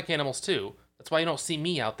mean, I like animals too. That's why you don't see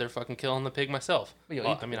me out there fucking killing the pig myself.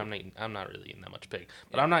 Well, I mean, I'm not really eating that much pig,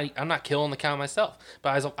 but yeah. I'm not killing the cow myself.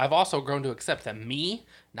 But I've also grown to accept that me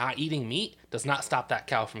not eating meat does not stop that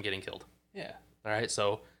cow from getting killed. Yeah. All right.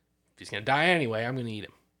 So if he's gonna die anyway, I'm gonna eat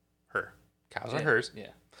him. Her cows are hers. Yeah.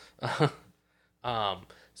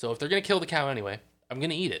 So if they're gonna kill the cow anyway, I'm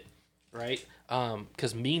gonna eat it, right?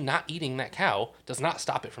 Because me not eating that cow does not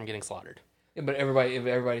stop it from getting slaughtered. Yeah, but if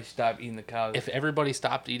everybody stopped eating the cows. If everybody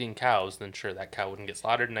stopped eating cows, then sure, that cow wouldn't get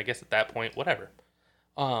slaughtered, and I guess at that point, whatever.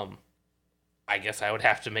 I guess I would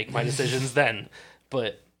have to make my decisions then.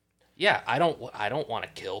 But yeah, I don't want to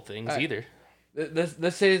kill things either.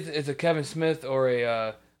 Let's say it's a Kevin Smith or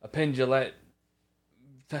a Penn Jillette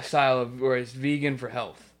style of where it's vegan for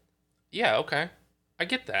health. Yeah, okay. I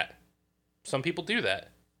get that. Some people do that.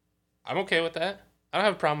 I'm okay with that. I don't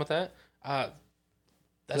have a problem with that.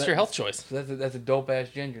 That's your health choice. So that's a dope ass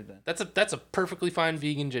ginger then. That's a perfectly fine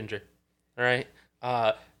vegan ginger. All right?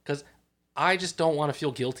 Because I just don't want to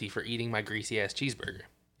feel guilty for eating my greasy ass cheeseburger.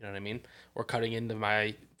 You know what I mean? Or cutting into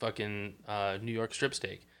my fucking New York strip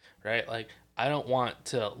steak. Right? Like, I don't want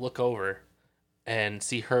to look over and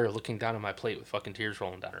see her looking down at my plate with fucking tears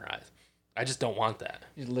rolling down her eyes. I just don't want that.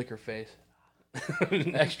 Just lick her face.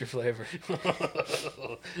 Extra flavor.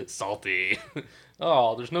 Salty.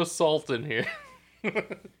 Oh, there's no salt in here.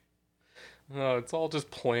 Oh, it's all just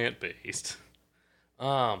plant-based.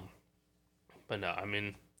 But no, I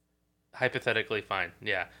mean, hypothetically fine.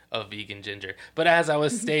 Yeah, a vegan ginger. But as I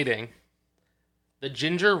was stating, the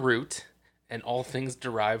ginger root and all things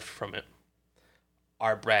derived from it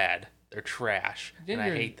are bad. They're trash, and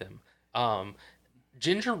I hate them.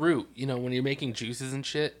 Ginger root, when you're making juices and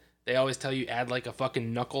shit, they always tell you add like a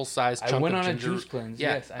fucking knuckle-sized chunk of ginger. I went on a juice cleanse.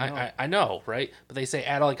 Yeah, yes, I know. I know, right? But they say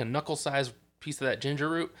add like a knuckle-sized piece of that ginger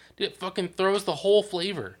root. Dude, it fucking throws the whole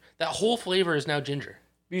flavor. That whole flavor is now ginger.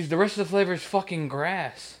 Because the rest of the flavor is fucking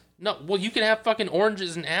grass. No, well, you can have fucking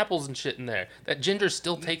oranges and apples and shit in there. That ginger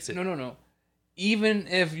still takes it. No. Even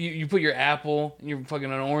if you put your apple and you're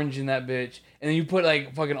fucking an orange in that bitch, and then you put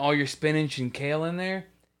like fucking all your spinach and kale in there,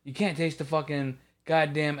 you can't taste the fucking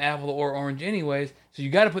goddamn apple or orange anyways. So you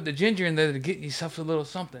got to put the ginger in there to get yourself a little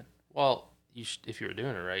something. Well, if you were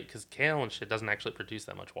doing it right, because kale and shit doesn't actually produce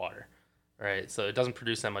that much water, right? So it doesn't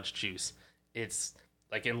produce that much juice. It's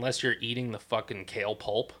like unless you're eating the fucking kale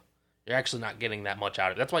pulp, you're actually not getting that much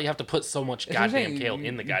out of it. That's why you have to put so much goddamn kale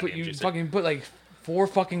in the goddamn juice. You fucking put like 4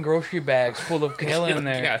 fucking grocery bags full of kale in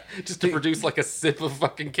there. Yeah, just to produce like a sip of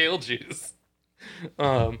fucking kale juice.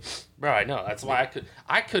 Bro, I know. That's why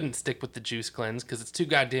I couldn't stick with the juice cleanse because it's too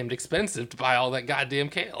goddamn expensive to buy all that goddamn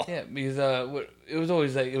kale. Yeah, because it was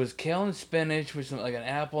always like it was kale and spinach with some like an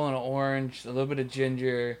apple and an orange, a little bit of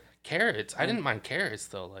ginger. Carrots. I didn't mind carrots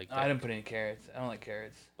though. I didn't put any carrots. I don't like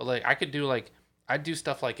carrots. But like I'd do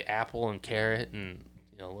stuff like apple and carrot and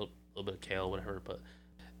a little bit of kale, whatever. But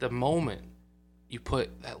the moment you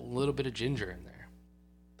put that little bit of ginger in there,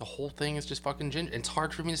 the whole thing is just fucking ginger. It's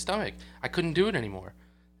hard for me to stomach. I couldn't do it anymore.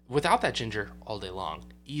 without that ginger all day long.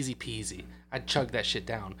 Easy peasy. I'd chug that shit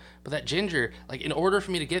down. But that ginger, like, in order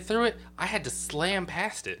for me to get through it, I had to slam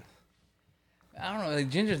past it. I don't know. Like,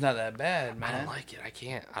 ginger's not that bad, man. I don't like it. I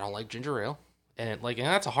can't. I don't like ginger ale. And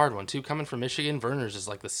that's a hard one too. Coming from Michigan, Werner's is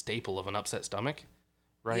like the staple of an upset stomach,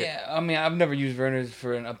 right? Yeah, I mean, I've never used Werner's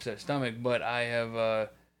for an upset stomach, but I have.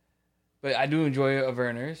 But I do enjoy a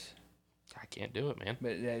Werner's. I can't do it, man.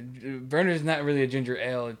 But Werner's is not really a ginger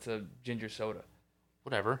ale; it's a ginger soda.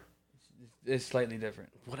 Whatever. It's slightly different.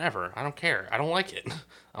 Whatever. I don't care. I don't like it.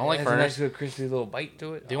 I don't like Werner's. Werner's. It has a nice, crispy little bite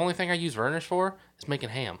to it. The only thing I use Werner's for is making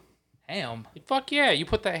ham. Ham. Fuck yeah! You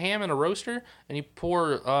put that ham in a roaster and you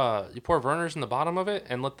pour Werner's in the bottom of it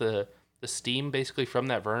and let the steam basically from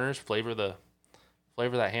that Werner's flavor that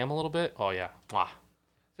ham a little bit. Oh yeah,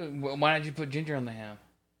 So why don't you put ginger on the ham?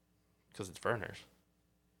 Because it's Werner's.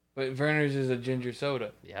 But Werner's is a ginger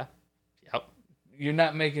soda. Yeah. Yep. You're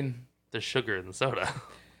not making. There's sugar in the soda.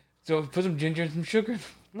 So put some ginger and some sugar.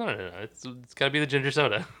 No. It's got to be the ginger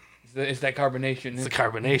soda. It's that carbonation. It's the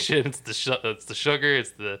carbonation. It's the sugar.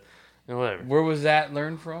 It's the whatever. Where was that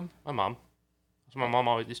learned from? My mom. So my mom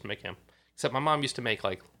always used to make ham. Except my mom used to make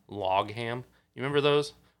like log ham. You remember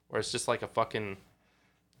those? Where it's just like a fucking.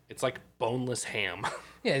 It's like boneless ham.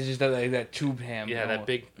 Yeah, it's just that tube ham. Yeah,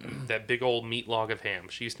 that big old meat log of ham.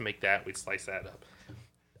 She used to make that. We'd slice that up.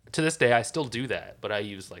 To this day, I still do that, but I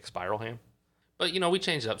use like spiral ham. But we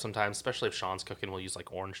change it up sometimes, especially if Sean's cooking. We'll use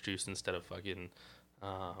like orange juice instead of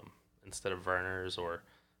Werner's, or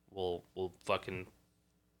we'll fucking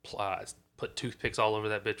put toothpicks all over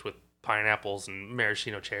that bitch with pineapples and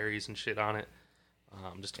maraschino cherries and shit on it,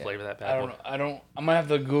 just to flavor that bad boy. I'm gonna have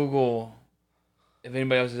to Google if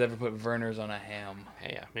anybody else has ever put Werner's on a ham.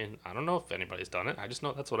 Hey, I mean, I don't know if anybody's done it. I just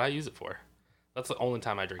know that's what I use it for. That's the only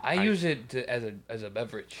time I drink. I use it as a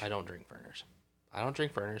beverage. I don't drink Werner's. I don't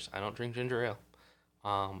drink ginger ale.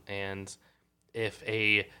 And if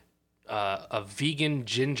a vegan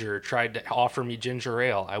ginger tried to offer me ginger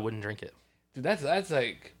ale, I wouldn't drink it. Dude, that's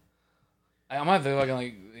like. I'm gonna have to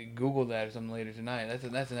like Google that or something later tonight.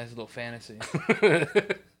 That's a nice little fantasy.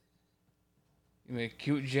 You make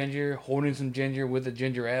cute ginger holding some ginger with a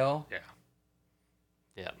ginger ale.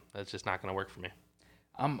 Yeah, that's just not gonna work for me.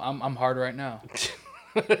 I'm hard right now.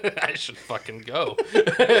 I should fucking go.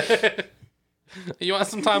 You want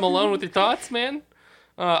some time alone with your thoughts, man?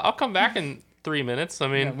 I'll come back in 3 minutes. I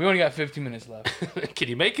mean, yeah, we only got 15 minutes left. Can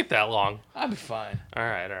you make it that long? I'll be fine. All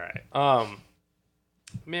right.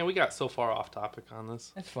 Man, we got so far off topic on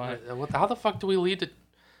this. That's fine. How the fuck do we lead to?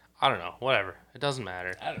 I don't know. Whatever. It doesn't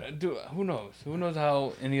matter. Who knows? Who knows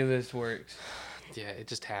how any of this works? Yeah, it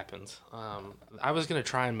just happens. I was gonna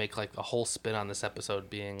try and make like a whole spin on this episode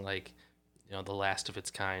being like, the last of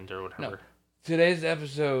its kind or whatever. No. Today's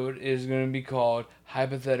episode is gonna be called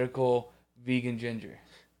Hypothetical Vegan Ginger.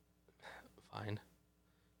 Fine.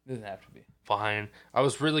 Doesn't have to be. Fine. I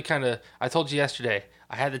was really I told you yesterday,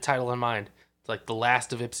 I had the title in mind. It's like The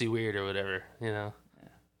Last of Ipsy Weird or whatever,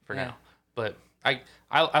 for now. But I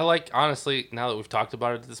like, honestly, now that we've talked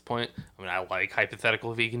about it at this point, I like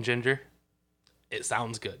Hypothetical Vegan Ginger. It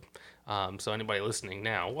sounds good. So anybody listening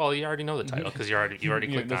now, well, you already know the title because you already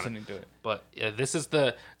clicked on it. To it. But this is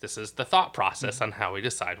the thought process on how we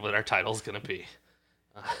decide what our title is gonna be.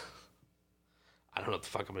 I don't know what the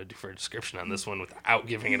fuck I'm gonna do for a description on this one without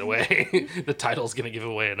giving it away. The title's gonna give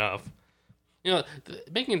away enough.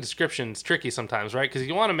 Making a description is tricky sometimes, right? Because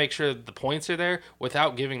you want to make sure the points are there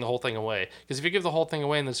without giving the whole thing away. Because if you give the whole thing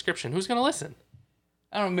away in the description, who's gonna listen?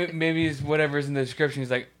 I don't know. Maybe it's whatever's in the description.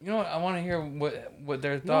 He's like, what? I want to hear what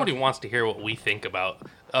their thoughts. Nobody wants to hear what we think about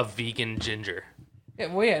a vegan ginger.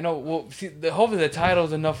 Yeah, well, yeah, no. Well, see, hopefully the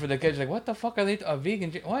title's enough for the kids. Like, what the fuck are they? A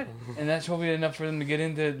vegan ginger? What? And that's hopefully enough for them to get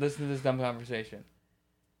into listen to this dumb conversation.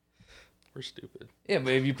 We're stupid. Yeah,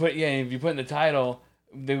 but if you put in the title,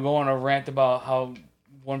 they go on a rant about how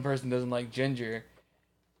one person doesn't like ginger,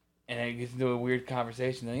 and it gets into a weird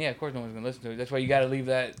conversation, then of course no one's gonna listen to it. That's why you got to leave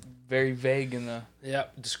that very vague in the. Yeah,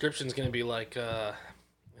 description's gonna be like,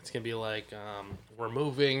 we're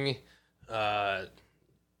moving,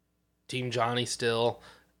 Team Johnny still,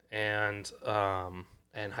 and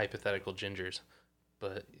hypothetical gingers,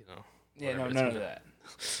 but Yeah, no, none of that.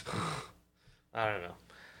 I don't know.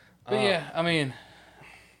 But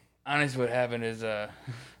honestly, what happened is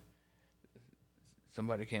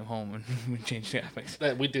somebody came home and we changed topics.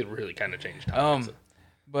 We did really kind of change topics.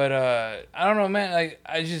 But I don't know, man. Like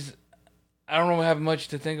I don't know have much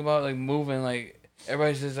to think about. Like moving, like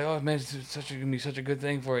everybody says, like, oh man, it's gonna be such a good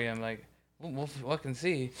thing for you. I'm like, we'll fucking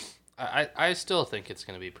see. I still think it's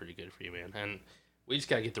gonna be pretty good for you, man. And we just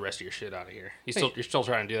gotta get the rest of your shit out of here. You're still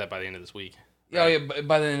trying to do that by the end of this week. Yeah, right? Yeah.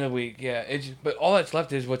 By the end of the week, yeah. But all that's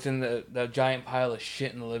left is what's in the giant pile of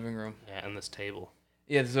shit in the living room. Yeah, and this table.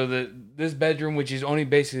 Yeah. So this bedroom, which is only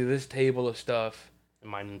basically this table of stuff. And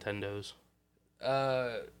my Nintendos.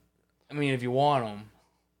 I mean, if you want them,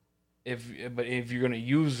 but if you're gonna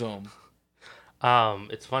use them.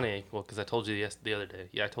 It's funny. Well, because I told you the other day.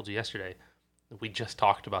 Yeah, I told you yesterday. We just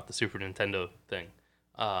talked about the Super Nintendo thing.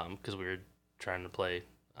 Because we were trying to play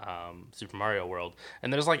Super Mario World,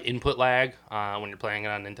 and there's like input lag when you're playing it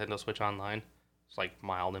on Nintendo Switch Online. It's like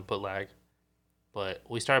mild input lag, but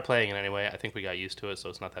we started playing it anyway. I think we got used to it, so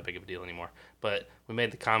it's not that big of a deal anymore. But we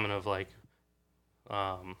made the comment of like,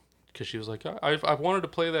 because she was like, I've wanted to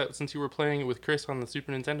play that since you were playing it with Chris on the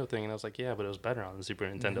Super Nintendo thing, and I was like, yeah, but it was better on the Super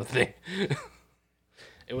Nintendo thing.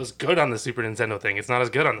 It was good on the Super Nintendo thing. It's not as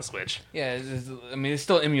good on the Switch. Yeah, I mean, it's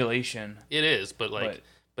still emulation. It is, but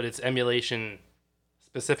it's emulation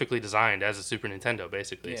specifically designed as a Super Nintendo,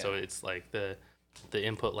 basically. Yeah. So it's like the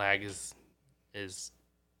input lag is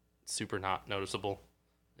super not noticeable.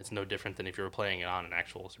 It's no different than if you were playing it on an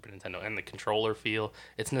actual Super Nintendo. And the controller feel,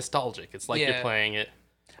 it's nostalgic. It's like you're playing it.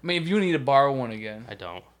 I mean, if you need to borrow one again. I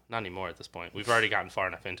don't. Not anymore at this point. We've already gotten far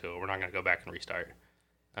enough into it. We're not going to go back and restart.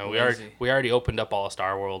 We already opened up all of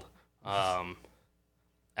Star World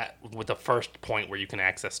with the first point where you can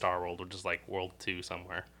access Star World, which is like World 2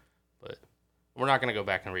 somewhere. But we're not going to go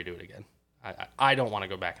back and redo it again. I don't want to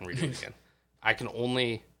go back and redo it again.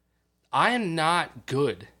 I am not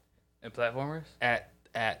good at platformers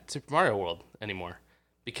at Super Mario World anymore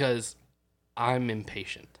because I'm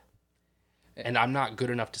impatient. And I'm not good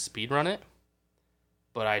enough to speedrun it,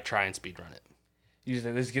 but I try and speedrun it. You just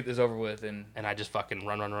like, let's get this over with. And I just fucking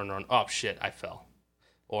run. Oh, shit, I fell.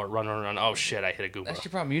 Or run. Oh, shit, I hit a Goomba. That's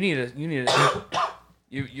your problem. You need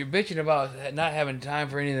you're bitching about not having time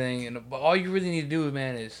for anything, but all you really need to do,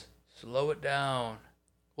 man, is slow it down.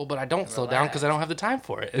 Well, but I don't slow down because I don't have the time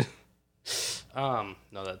for it. No,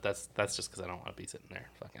 that's just because I don't want to be sitting there.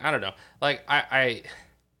 Fucking, I don't know. Like I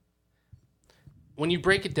when you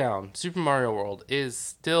break it down, Super Mario World is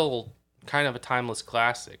still kind of a timeless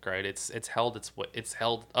classic, right? It's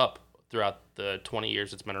held up throughout the 20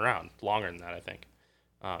 years it's been around. Longer than that, I think.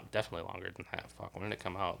 Definitely longer than that. Fuck, when did it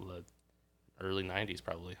come out? The early 90s,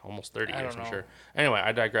 probably. Almost 30 years, I'm sure. Anyway,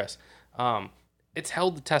 I digress. It's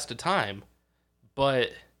held the test of time,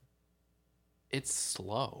 but it's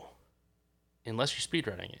slow. Unless you're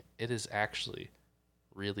speedrunning it, it is actually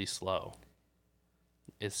really slow.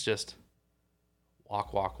 It's just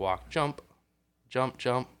walk, walk, walk, jump, jump,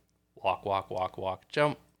 jump, walk, walk, walk, walk,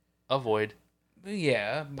 jump, avoid.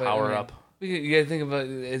 Yeah, but power up. You gotta think about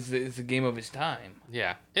it. It's a game of its time.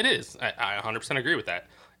 Yeah, it is. I 100% agree with that.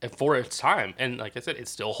 And for its time, and like I said, it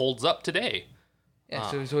still holds up today. Yeah,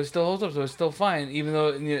 so it still holds up, so it's still fine, even though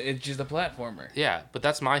it's just a platformer. Yeah, but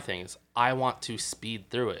that's my thing is I want to speed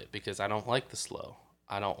through it because I don't like the slow.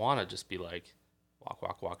 I don't want to just be like walk,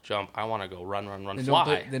 walk, walk, jump. I want to go run,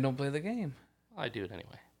 fly. Then don't play the game. I do it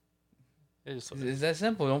anyway. It's that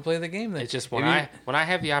simple. Don't play the game then. It's just when I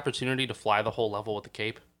have the opportunity to fly the whole level with the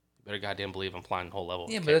cape, you better goddamn believe I'm flying the whole level.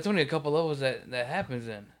 Yeah, but that's only a couple levels that happens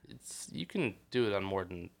in. You can do it on more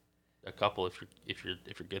than a couple if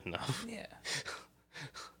you're good enough. Yeah.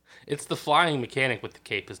 It's the flying mechanic with the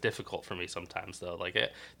cape is difficult for me sometimes though. Like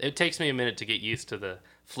it takes me a minute to get used to the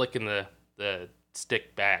flicking the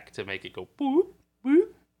stick back to make it go boop boop.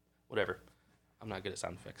 Whatever. I'm not good at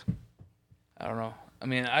sound effects. I don't know. I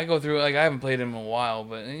mean, I go through, like, I haven't played them in a while,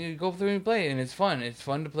 but you go through and play it, and it's fun. It's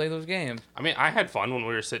fun to play those games. I mean, I had fun when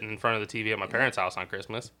we were sitting in front of the TV at my parents' house on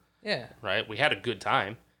Christmas. Yeah. Right? We had a good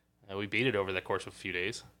time. We beat it over the course of a few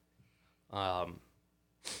days. I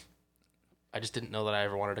just didn't know that I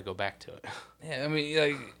ever wanted to go back to it. Yeah, I mean,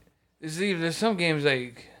 like, there's some games,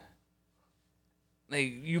 like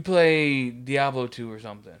you play Diablo 2 or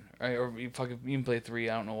something, right? Or you can play 3,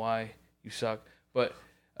 I don't know why. You suck. But,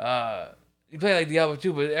 you play like Diablo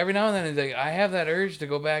 2, but every now and then it's like I have that urge to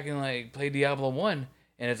go back and like play Diablo 1,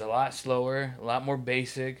 and it's a lot slower, a lot more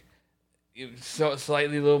basic,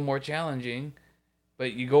 slightly a little more challenging,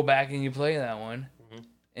 but you go back and you play that one,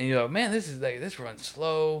 and you're like, man, this runs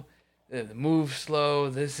slow, the move's slow,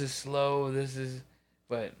 this is slow,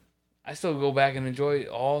 but I still go back and enjoy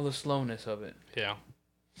all the slowness of it. Yeah.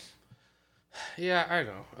 Yeah, I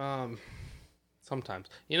know. Sometimes.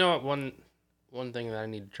 You know what, one thing that I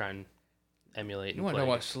need to try and emulate. You want to know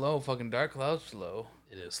what's slow? Fucking Dark Cloud's slow.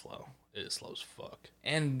 It is slow. It is slow as fuck.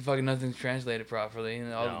 And fucking nothing's translated properly.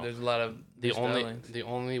 And there's a lot of the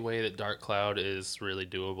only way that Dark Cloud is really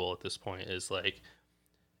doable at this point is like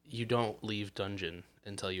you don't leave dungeon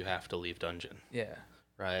until you have to leave dungeon. Yeah.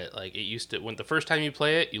 Right. Like it used to when the first time you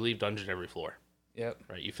play it, you leave dungeon every floor. Yep.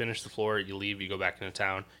 Right? You finish the floor, you leave, you go back into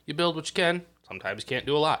town. You build what you can. Sometimes you can't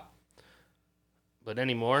do a lot. But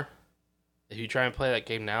anymore, if you try and play that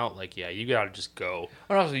game now, like, yeah, you gotta just go.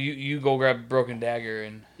 But also, you go grab Broken Dagger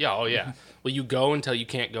and... Yeah, oh yeah. Well, you go until you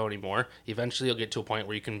can't go anymore. Eventually, you'll get to a point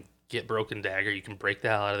where you can get Broken Dagger, you can break the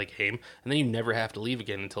hell out of the game, and then you never have to leave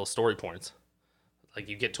again until story points. Like,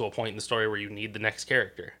 you get to a point in the story where you need the next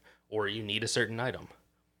character, or you need a certain item.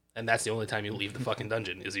 And that's the only time you leave the fucking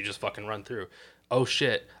dungeon, is you just fucking run through. Oh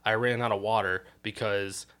shit, I ran out of water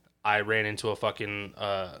because I ran into a fucking,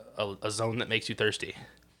 a zone that makes you thirsty.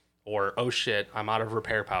 Or, oh shit, I'm out of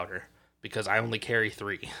repair powder because I only carry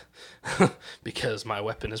 3 because my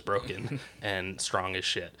weapon is broken and strong as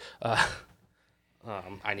shit.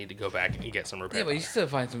 I need to go back and get some repair. Yeah, but you still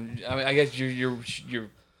find some. I mean, I guess you're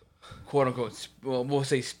quote unquote. Well, we'll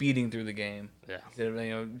say speeding through the game. Yeah. Instead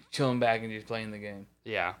of chilling back and just playing the game.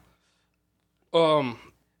 Yeah.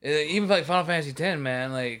 Even like Final Fantasy X,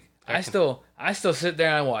 man. Like I still sit there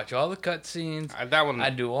and I watch all the cutscenes. That one.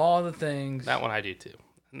 I do all the things. That one I do too,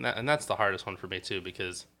 and that's the hardest one for me too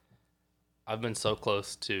because I've been so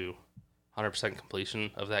close to 100%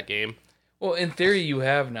 completion of that game. Well, in theory, you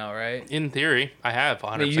have now, right? In theory, I have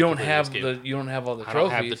 100%. I mean, you don't have all the trophies. I don't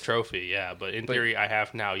have the trophy, yeah, but in theory, I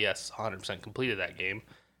have now. Yes, 100% completed that game,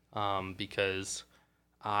 because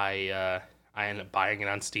I ended up buying it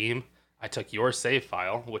on Steam. I took your save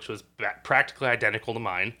file, which was practically identical to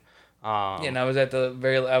mine. And I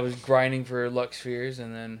was grinding for Lux Spheres,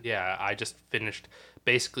 and then yeah, I just finished.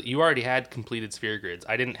 Basically, you already had completed sphere grids.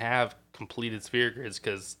 I didn't have completed sphere grids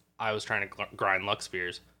because I was trying to grind Lux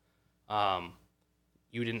Spheres.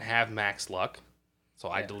 You didn't have max luck, so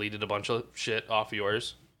I deleted a bunch of shit off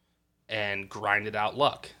yours and grinded out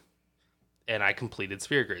luck, and I completed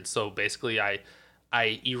sphere grids. So basically, I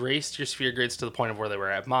erased your sphere grids to the point of where they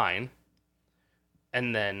were at mine,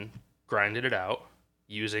 and then grinded it out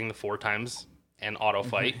using the 4 times and auto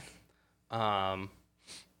fight, and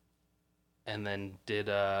then did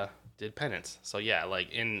penance. So yeah,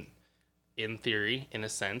 like in theory, in a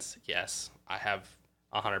sense, yes, I have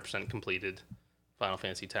 100% completed Final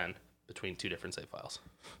Fantasy X between 2 different save files.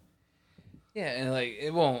 Yeah, and like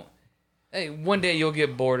it won't. Hey, one day you'll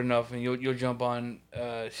get bored enough and you'll jump on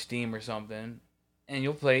Steam or something, and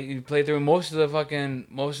you play through. Most of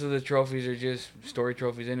the trophies are just story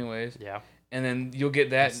trophies, anyways. Yeah. And then you'll get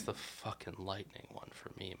that. That's the fucking lightning one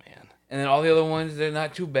for me, man. And then all the other ones, they're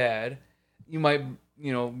not too bad. You might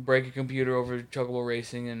break a computer over Chocobo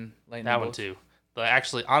Racing and Lightning That Bolts. one too. But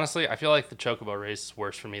actually, honestly, I feel like the Chocobo race is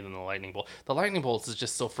worse for me than the Lightning Bolt. The Lightning Bolts is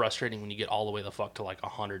just so frustrating when you get all the way the fuck to like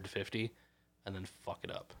 150 and then fuck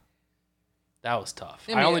it up. That was tough.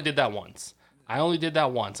 I only did that once. I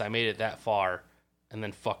made it that far and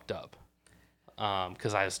then fucked up.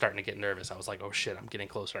 Because I was starting to get nervous. I was like, oh shit, I'm getting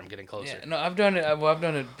closer. Yeah, no, I've done it. I've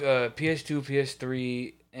done it PS2,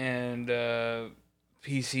 PS3, and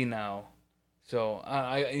PC now. So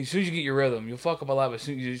as soon as you get your rhythm, you'll fuck up a lot, but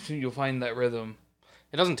soon you'll find that rhythm.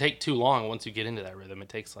 It doesn't take too long once you get into that rhythm. It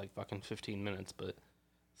takes like fucking 15 minutes, but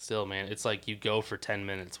still, man, it's like you go for 10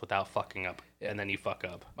 minutes without fucking up, and then you fuck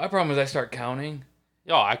up. My problem is I start counting.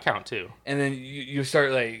 Oh, I count too. And then you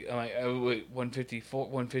start like, I'm like, 154,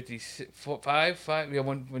 155,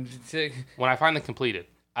 156. When I finally completed,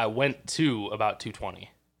 I went to about 220.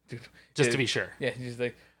 Just to be sure. Yeah, just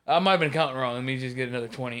like, I might have been counting wrong. Let me just get another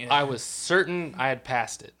 20 in. I was certain I had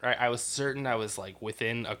passed it, right? I was certain I was like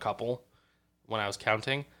within a couple when I was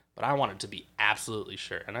counting, but I wanted to be absolutely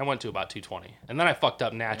sure. And I went to about 220. And then I fucked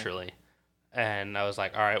up naturally. Yeah. And I was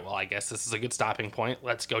like, all right, well, I guess this is a good stopping point.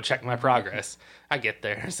 Let's go check my progress. I get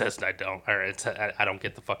there. It says I don't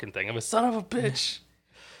get the fucking thing. I'm a son of a bitch.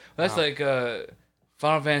 Well, that's like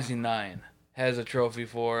Final Fantasy IX has a trophy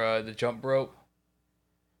for the jump rope.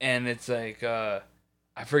 And it's like, I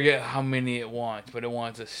forget how many it wants, but it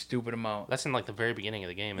wants a stupid amount. That's in like the very beginning of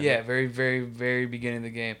the game, isn't it? Very, very, very beginning of the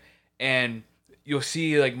game. And you'll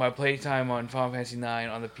see like my playtime on Final Fantasy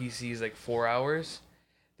IX on the PC is like 4 hours.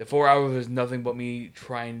 The 4 hours was nothing but me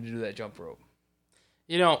trying to do that jump rope.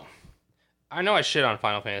 I know I shit on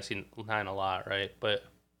Final Fantasy IX a lot, right? But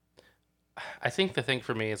I think the thing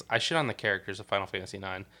for me is I shit on the characters of Final Fantasy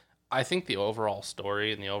IX. I think the overall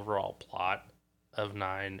story and the overall plot of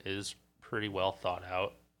 9 is pretty well thought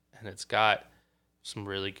out, and it's got some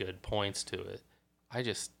really good points to it.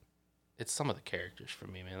 It's some of the characters for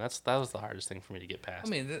me, man. That was the hardest thing for me to get past. I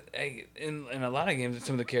mean, in a lot of games,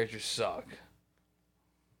 some of the characters suck.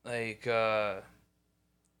 Like,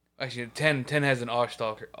 actually, 10 has an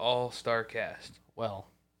all-star cast. Well,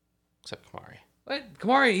 except Kamari. What?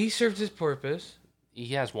 Kamari, he serves his purpose. He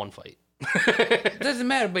has one fight. It doesn't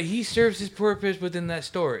matter, but he serves his purpose within that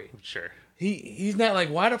story. Sure. he's not like,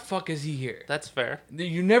 why the fuck is he here? That's fair.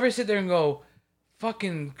 You never sit there and go,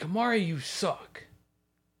 fucking Kamari, you suck.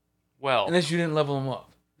 Well, unless you didn't level him up.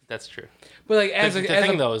 That's true. But like the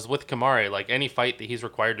thing though is with Kamari, like any fight that he's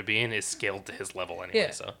required to be in is scaled to his level anyway.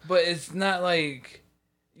 Yeah, so. But it's not like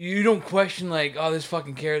you don't question like, oh, this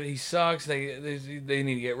fucking character, he sucks. They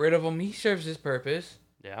need to get rid of him. He serves his purpose.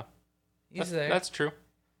 Yeah, he's there. That's true.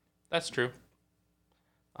 That's true.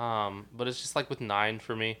 But it's just like with 9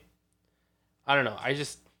 for me. I don't know. I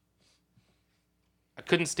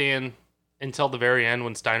couldn't stand until the very end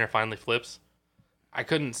when Steiner finally flips. I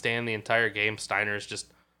couldn't stand the entire game. Steiner's just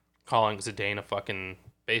calling Zidane a fucking,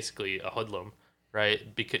 basically a hoodlum,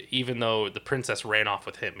 right? Because even though the princess ran off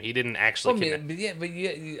with him, he didn't actually. But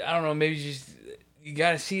I don't know. Maybe you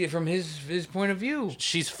gotta see it from his point of view.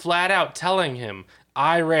 She's flat out telling him,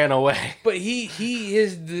 "I ran away." But he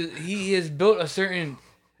has built a certain,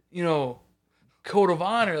 code of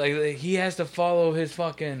honor. Like he has to follow his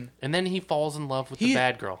fucking. And then he falls in love with the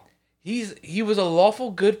bad girl. He was a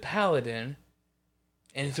lawful good paladin.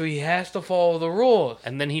 And so he has to follow the rules.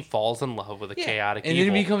 And then he falls in love with a chaotic evil. And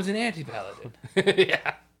then he becomes an anti-paladin.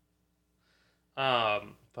 Yeah.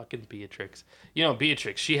 Fucking Beatrix.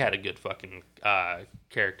 Beatrix, she had a good fucking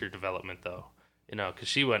character development, though. Because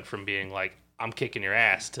she went from being like, I'm kicking your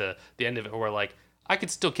ass, to the end of it where, like, I could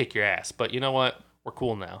still kick your ass, but you know what? We're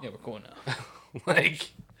cool now. Yeah, we're cool now.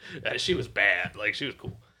 Like, she was bad. Like, she was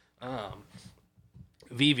cool.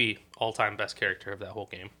 Vivi, all-time best character of that whole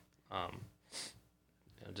game.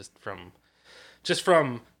 Just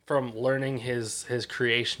from learning his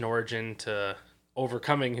creation origin to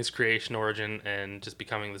overcoming his creation origin and just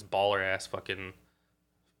becoming this baller ass fucking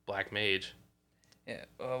black mage. Yeah,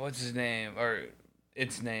 what's his name or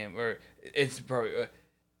its name or it's probably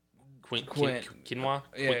Quinn. Quinoa?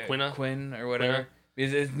 Yeah, Quina? Quinn or whatever.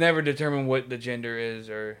 Because it's never determined what the gender is,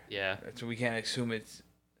 or so we can't assume it's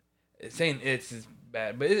saying it's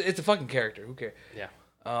bad, but it's a fucking character. Who cares? Yeah.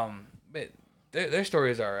 But their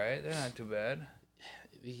story is alright. They're not too bad.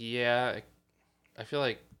 Yeah, I feel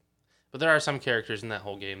like, but there are some characters in that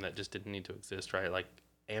whole game that just didn't need to exist, right? Like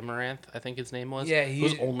Amaranth, I think his name was. Yeah,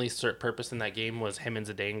 whose only purpose in that game was him and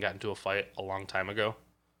Zidane got into a fight a long time ago.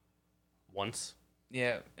 Once.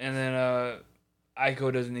 Yeah, and then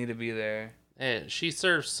Aiko doesn't need to be there. Yeah, she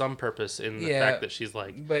serves some purpose in the fact that she's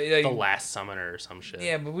like the last summoner or some shit.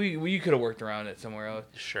 Yeah, but we could have worked around it somewhere else.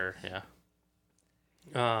 Sure, yeah.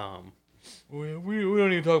 We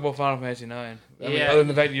don't even talk about Final Fantasy IX. I mean, other than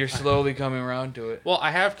the fact that you're slowly coming around to it. Well,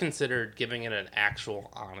 I have considered giving it an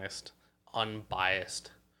actual, honest,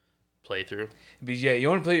 unbiased playthrough. But yeah, the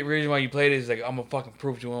only reason why you played it is like, I'm gonna fucking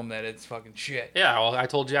prove to him that it's fucking shit. Yeah, well, I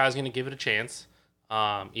told you I was gonna give it a chance,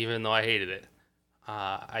 even though I hated it.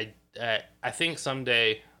 I think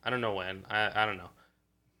someday, I don't know when, I don't know,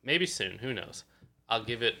 maybe soon, who knows. I'll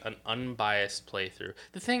give it an unbiased playthrough.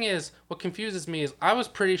 The thing is, what confuses me is I was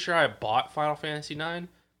pretty sure I bought Final Fantasy IX,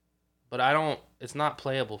 but it's not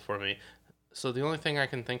playable for me. So the only thing I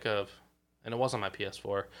can think of, and it was on my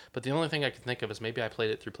PS4, but the only thing I can think of is maybe I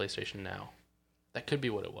played it through PlayStation Now. That could be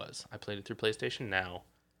what it was. I played it through PlayStation Now,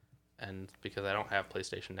 and because I don't have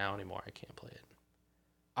PlayStation Now anymore, I can't play it.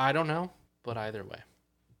 I don't know, but either way.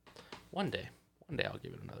 One day I'll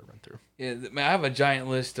give it another run through. Yeah, man, I have a giant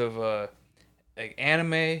list of like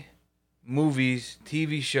anime, movies,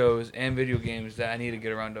 TV shows, and video games that I need to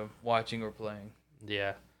get around to watching or playing.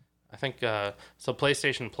 Yeah, I think so.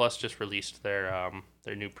 PlayStation Plus just released their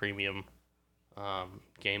new premium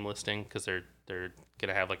game listing because they're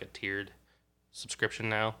gonna have like a tiered subscription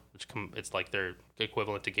now, it's like their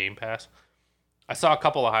equivalent to Game Pass. I saw a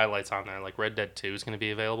couple of highlights on there, like Red Dead 2 is gonna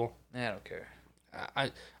be available. I don't care.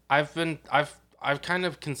 I've kind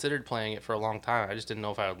of considered playing it for a long time. I just didn't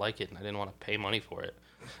know if I would like it, and I didn't want to pay money for it.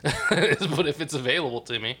 But if it's available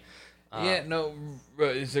to me,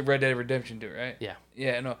 it's like Red Dead Redemption 2, right? Yeah.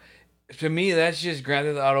 Yeah, no. To me, that's just Grand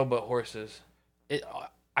Theft Auto but horses.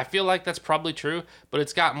 I feel like that's probably true, but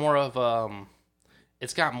it's got more of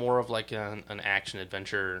like an action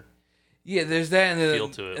adventure. Yeah, there's that, and feel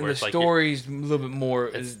to it, and the story's a little bit more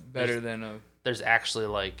is better than a. There's actually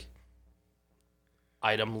like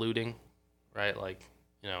item looting, right? Like,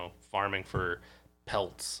 farming for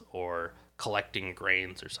pelts or collecting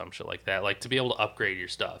grains or some shit like that. Like to be able to upgrade your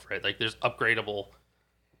stuff, right? Like there's upgradable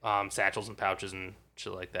satchels and pouches and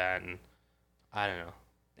shit like that, and I don't know.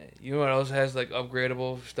 You know what else has like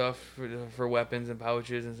upgradable stuff for weapons and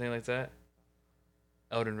pouches and things like that?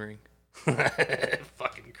 Elden Ring.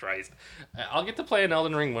 Fucking Christ. I'll get to play an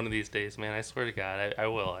Elden Ring one of these days, man. I swear to God, I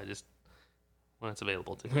will. I just when it's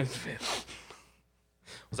available to me.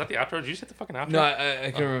 Was that the outro? Did you just hit the fucking outro? No,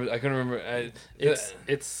 I couldn't remember. I couldn't remember. It's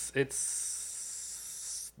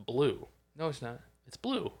blue. No, it's not. It's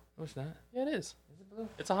blue. No, it's not. Yeah, it is. Is it blue?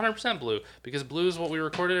 It's 100% blue because blue is what we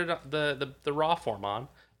recorded the raw form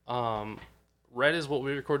on. Red is what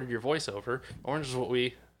we recorded your voice over. Orange is what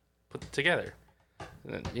we put together.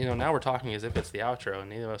 And, you know, now we're talking as if it's the outro, and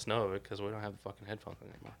neither of us know of it because we don't have the fucking headphones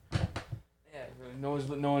anymore. Yeah, really.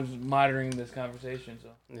 No one's monitoring this conversation, so.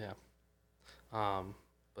 Yeah.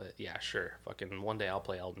 But yeah, sure. Fucking one day I'll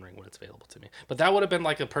play Elden Ring when it's available to me. But that would have been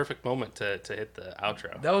like a perfect moment to hit the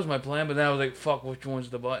outro. That was my plan, but then I was like, fuck, which one's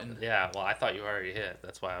the button? Yeah, well, I thought you already hit.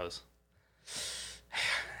 That's why I was...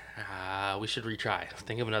 we should retry.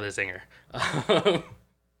 Think of another zinger.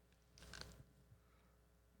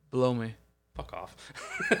 Blow me. Fuck off.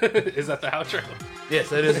 Is that the outro? Yes,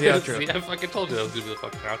 that is the outro. See, I fucking told you that was going to be the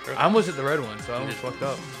fucking outro. I almost hit the red one, so I almost fucked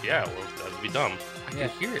up. Yeah, well, that would be dumb. I can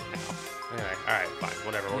hear it now. Anyway, alright, fine,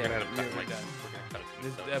 whatever. We're going to end up cutting like that. We're going to cut it.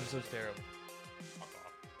 This episode's terrible.